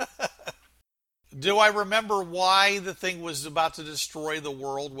 Do I remember why the thing was about to destroy the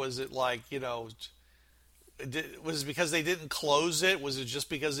world? Was it was it because they didn't close it? Was it just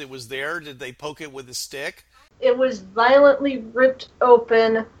because it was there? Did they poke it with a stick? It was violently ripped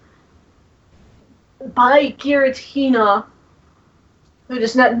open by Giratina, who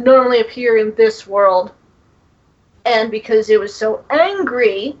does not normally appear in this world. And because it was so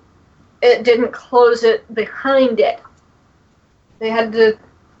angry, it didn't close it behind it. They had to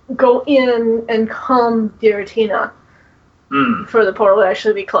go in and calm Giratina for the portal to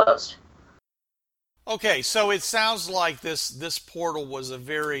actually be closed. Okay, so it sounds like this portal was a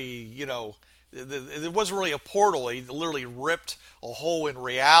very, it wasn't really a portal. He literally ripped a hole in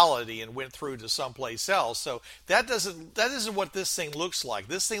reality and went through to someplace else. So that isn't what this thing looks like.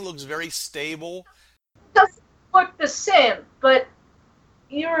 This thing looks very stable. It doesn't look the same, but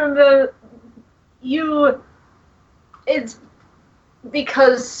it's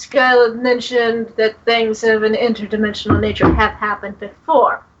because Skyla mentioned that things of an interdimensional nature have happened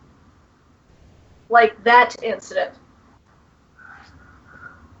before. Like that incident.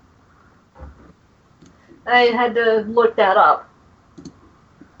 I had to look that up.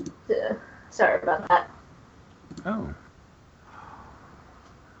 Sorry about that. Oh.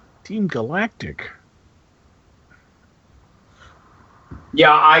 Team Galactic.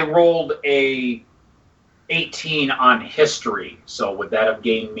 Yeah, I rolled a 18 on history, so would that have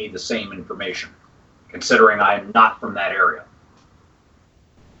gained me the same information, considering I am not from that area?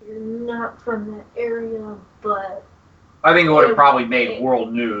 You're not from that area, but I think it would have probably made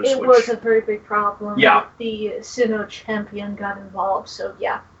world news. it was a very big problem. Yeah. The Sinnoh champion got involved, so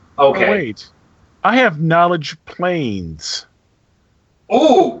yeah. Okay. Oh, wait. I have knowledge planes.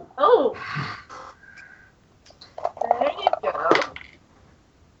 Ooh! Oh! There you go.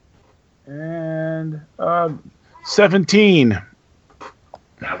 And 17.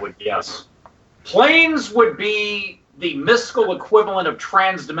 That would, yes. Planes would be the mystical equivalent of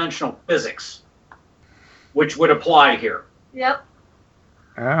transdimensional physics, which would apply here. Yep.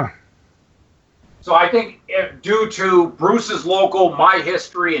 Ah. So I think due to Bruce's local, my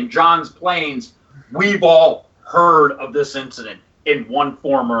history, and John's planes, we've all heard of this incident in one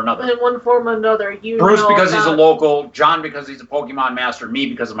form or another. In one form or another, Bruce know because he's a about- local, John because he's a Pokemon master, me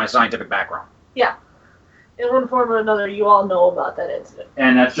because of my scientific background. Yeah. In one form or another, you all know about that incident.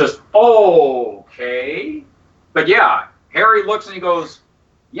 And that's just, okay. But yeah, Harry looks and he goes,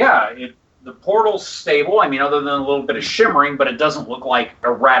 yeah, the portal's stable. I mean, other than a little bit of shimmering, but it doesn't look like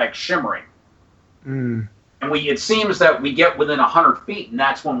erratic shimmering. Mm. And it seems that we get within 100 feet, and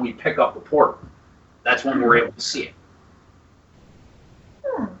that's when we pick up the portal. That's when we're able to see it.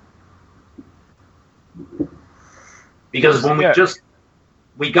 Because when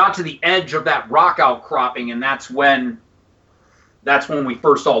we got to the edge of that rock outcropping, and that's when we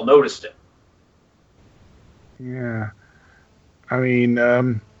first all noticed it. Yeah. I mean,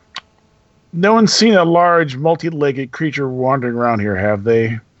 no one's seen a large, multi-legged creature wandering around here, have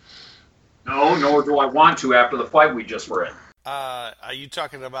they? No, nor do I want to after the fight we just were in. Are you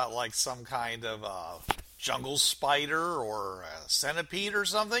talking about like some kind of jungle spider or a centipede or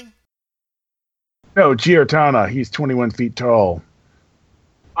something? No, Giratina. He's 21 feet tall.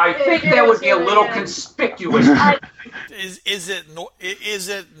 I think that would be a little conspicuous. Is it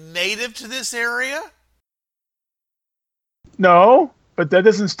native to this area? No, but that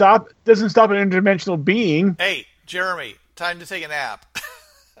doesn't stop an interdimensional being. Hey, Jeremy, time to take a nap.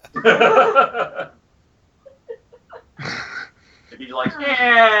 He'd be like,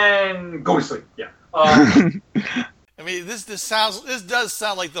 and go to sleep. Yeah. I mean, this does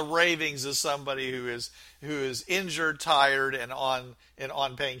sound like the ravings of somebody who is injured, tired, and on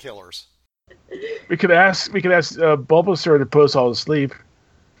painkillers. We could ask Bulbasaur to put us all to sleep.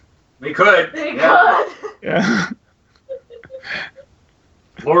 We could. Yeah.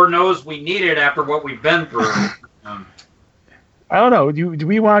 Lord knows we need it after what we've been through. I don't know. Do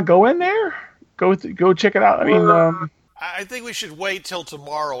we want to go in there? Go check it out. I mean, I think we should wait till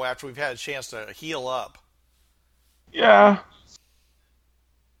tomorrow after we've had a chance to heal up. Yeah.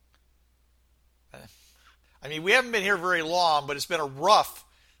 I mean, we haven't been here very long, but it's been a rough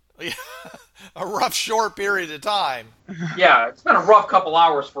short period of time. Yeah, it's been a rough couple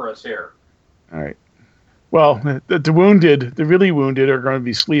hours for us here. All right. Well, the wounded, the really wounded, are going to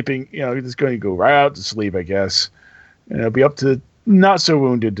be sleeping. You know, just going to go right out to sleep, I guess. And it'll be up to the not so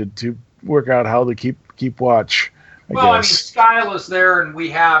wounded to work out how to keep watch. I guess. I mean, Skyla's there, and we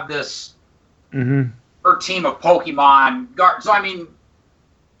have this her team of Pokemon. So I mean,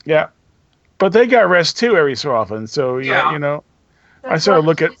 yeah, but they got rest too every so often. So yeah, you know, I sort of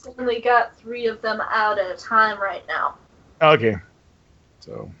look at. She's only got 3 of them out at a time right now. Okay,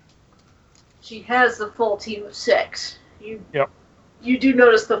 so. She has the full team of 6. Yep. You do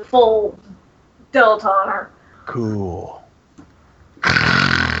notice the full delta on her. Cool.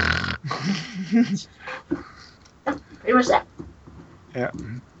 Pretty much that. Yeah.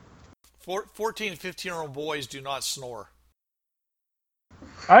 14 and 15-year-old boys do not snore.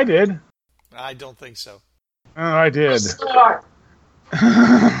 I did. I don't think so. Oh, I did. Snore.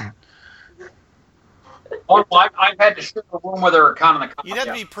 Oh, no, I've had to share a room with her account on the. You'd have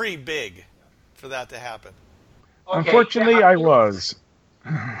to be pretty big for that to happen. Okay, Unfortunately, yeah, I was.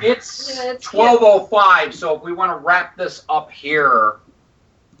 It's Yeah, it's 12:05, so if we want to wrap this up here.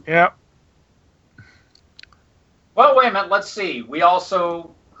 Yep. Well, wait a minute. Let's see. We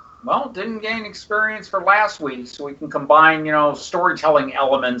also, didn't gain experience for last week, so we can combine, storytelling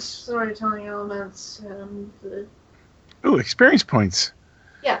elements. Storytelling elements and Ooh, experience points.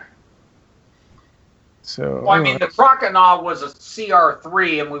 yeah. So. Well, I mean, the Crocodile was a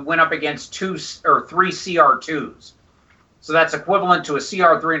CR3, and we went up against 3 CR2s. So that's equivalent to a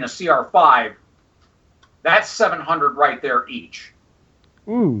CR3 and a CR5. That's 700 right there each.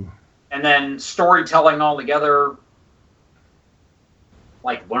 Ooh. And then storytelling all together,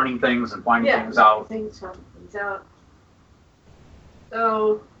 like learning things and finding things out. Things out.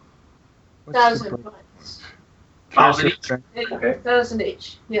 So, What's the 1,000 points. 1,000 each. break- Okay. 1,000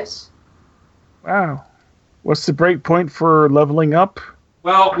 each. Yes. Wow. What's the break point for leveling up?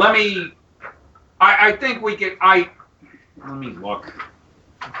 Well, I think we could, let me look.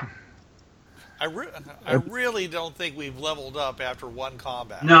 I really don't think we've leveled up after one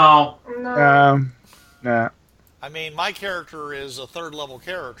combat. No. No. Nah. I mean, my character is a 3rd level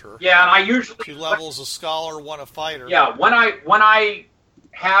character. Yeah, and I usually. 2 levels a scholar, 1 a fighter. Yeah, when I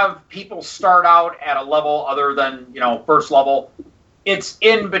have people start out at a level other than, 1st level, it's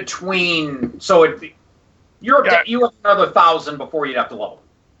in between. So you have another 1,000 before you'd have to level.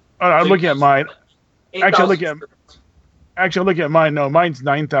 Oh, I'm So looking at mine. 8,000 Actually, look at mine. No, mine's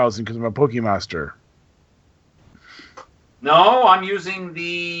 9,000 because I'm a Pokemaster. No, I'm using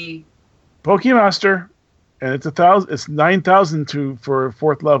the. Pokemaster, and it's 1,000. It's 9,000 for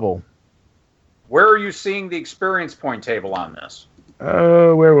 4th level. Where are you seeing the experience point table on this?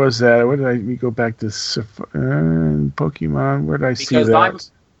 Where was that? Where did let me go back to Pokemon? Where did I see that?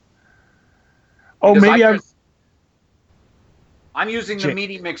 Maybe I'm using the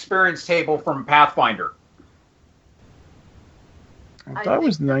medium experience table from Pathfinder. I thought it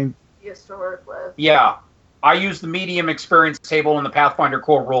was 9. Yes, to work with. Yeah, I use the medium experience table in the Pathfinder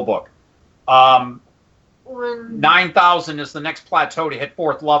core rulebook. 9,000 is the next plateau to hit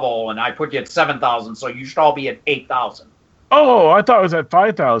 4th level, and I put you at 7,000, so you should all be at 8,000. Oh, I thought it was at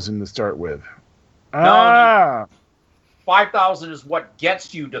 5,000 to start with. No, 5,000 is what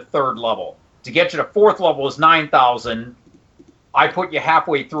gets you to 3rd level. To get you to 4th level is 9,000. I put you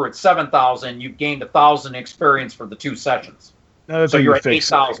halfway through at 7,000. You've gained 1,000 experience for the 2 sessions. So you're at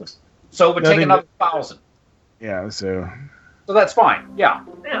 8,000. So it would take another 1,000. Yeah, so that's fine. Yeah.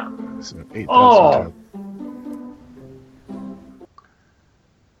 so 8,000.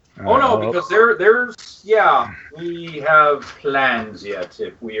 Oh no, because we have plans yet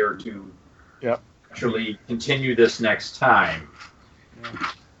if we are to actually continue this next time.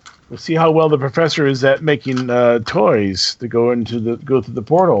 We'll see how well the professor is at making toys to go through the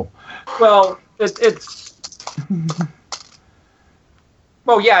portal. Well, it's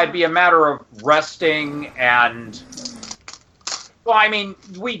well, yeah, it'd be a matter of resting and. Well, I mean,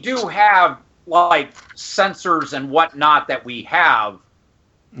 we do have like sensors and whatnot that we have.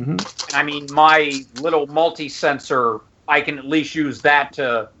 Mm-hmm. I mean, my little multi-sensor, I can at least use that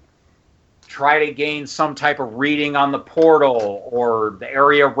to try to gain some type of reading on the portal or the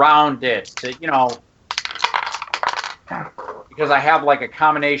area around it. Because I have like a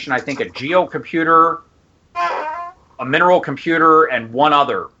combination, I think a geocomputer, a mineral computer, and one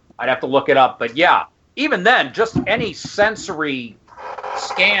other. I'd have to look it up. But yeah, even then, just any sensory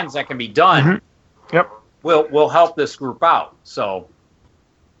scans that can be done will help this group out. So,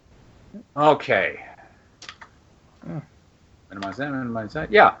 okay. Minimize that.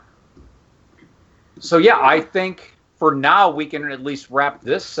 Yeah. So, yeah, I think for now we can at least wrap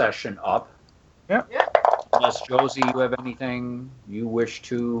this session up. Yeah. Unless, Josie, you have anything you wish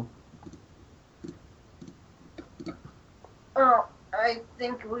to... Oh, I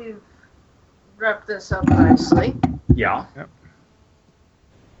think we've wrapped this up nicely. Yeah. Yep.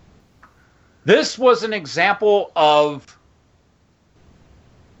 This was an example of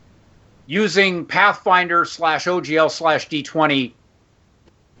using Pathfinder /OGL/D20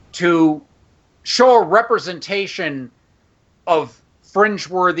 to show a representation of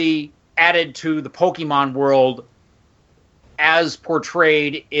Fringeworthy added to the Pokemon world as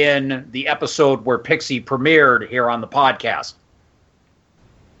portrayed in the episode where Pixie premiered here on the podcast.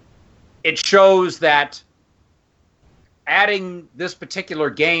 It shows that adding this particular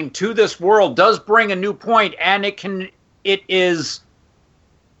game to this world does bring a new point, and it is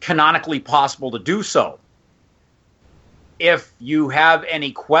canonically possible to do so. If you have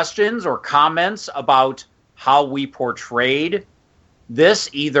any questions or comments about how we portrayed this,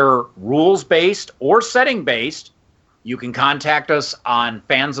 either rules-based or setting-based, you can contact us on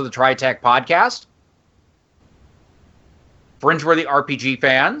Fans of the TriTac Podcast, Fringeworthy RPG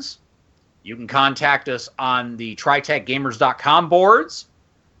Fans. You can contact us on the TriTacGamers.com boards.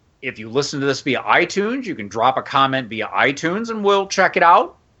 If you listen to this via iTunes, you can drop a comment via iTunes and we'll check it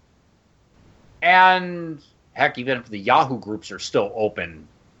out. And heck, even if the Yahoo groups are still open,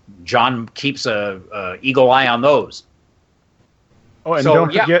 John keeps a eagle eye on those. Oh, and So,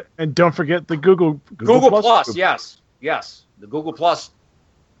 don't forget the Google Plus group. yes. The Google Plus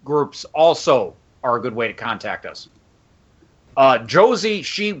groups also are a good way to contact us. Josie,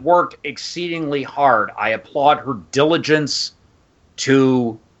 she worked exceedingly hard. I applaud her diligence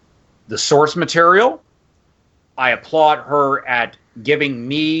to the source material. I applaud her at giving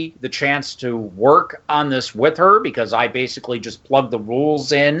me the chance to work on this with her, because I basically just plugged the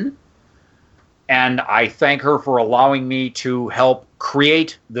rules in. And I thank her for allowing me to help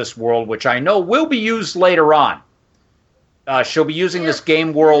create this world, which I know will be used later on. She'll be using this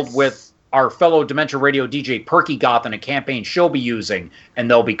game world with our fellow Dementia Radio DJ Perky Goth in a campaign she'll be using, and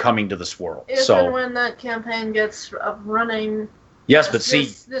they'll be coming to this world. If and when that campaign gets up running, yes, but see,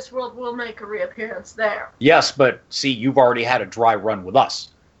 this world will make a reappearance there. Yes, but see, you've already had a dry run with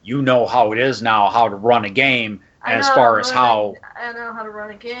us. You know how it is now, how to run a game, as far as how... I know how to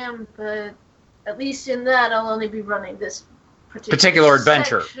run a game, but at least in that, I'll only be running this particular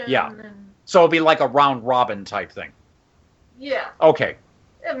adventure. Yeah. And... So it'll be like a round-robin type thing. Yeah. Okay.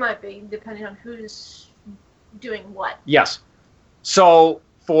 It might be, depending on who's doing what. Yes. So,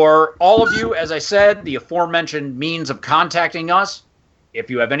 for all of you, as I said, the aforementioned means of contacting us,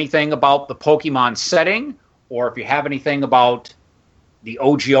 if you have anything about the Pokemon setting, or if you have anything about the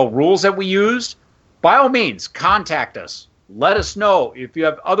OGL rules that we used, by all means, contact us. Let us know. If you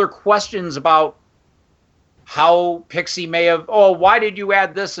have other questions about how Pixie may have, why did you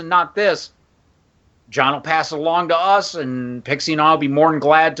add this and not this? John will pass it along to us, and Pixie and I will be more than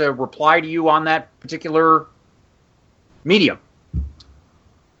glad to reply to you on that particular medium.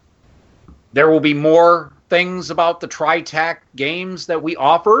 There will be more things about the TriTac games that we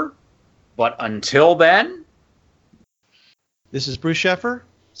offer, but until then... This is Bruce Sheffer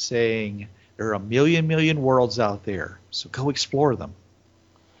saying there are a million worlds out there, so go explore them.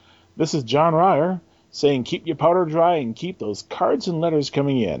 This is John Ryer saying keep your powder dry and keep those cards and letters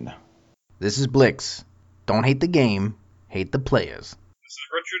coming in. This is Blix. Don't hate the game, hate the players. This is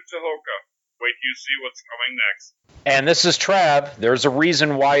Richard Tahoka. Wait till you see what's coming next. And this is Trav. There's a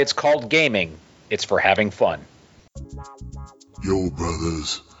reason why it's called gaming. It's for having fun. Yo,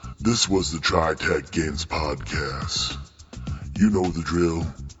 brothers, this was the TriTac Games Podcast. You know the drill.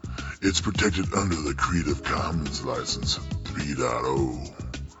 It's protected under the Creative Commons License 3.0.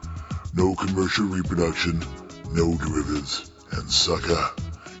 No commercial reproduction, no derivatives, and sucker,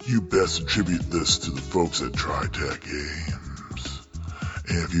 you best attribute this to the folks at TriTac Games.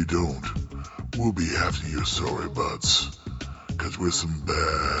 And if you don't, we'll be after your sorry butts, 'cause we're some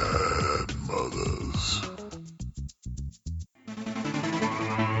bad mothers.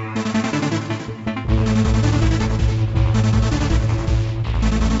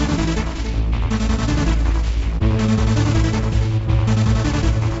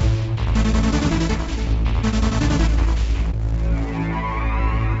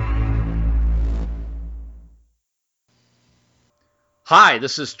 Hi,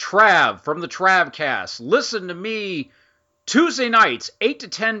 this is Trav from the Travcast. Listen to me Tuesday nights, 8 to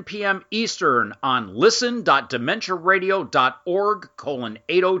 10 p.m. Eastern on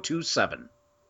listen.dementiaradio.org:8027.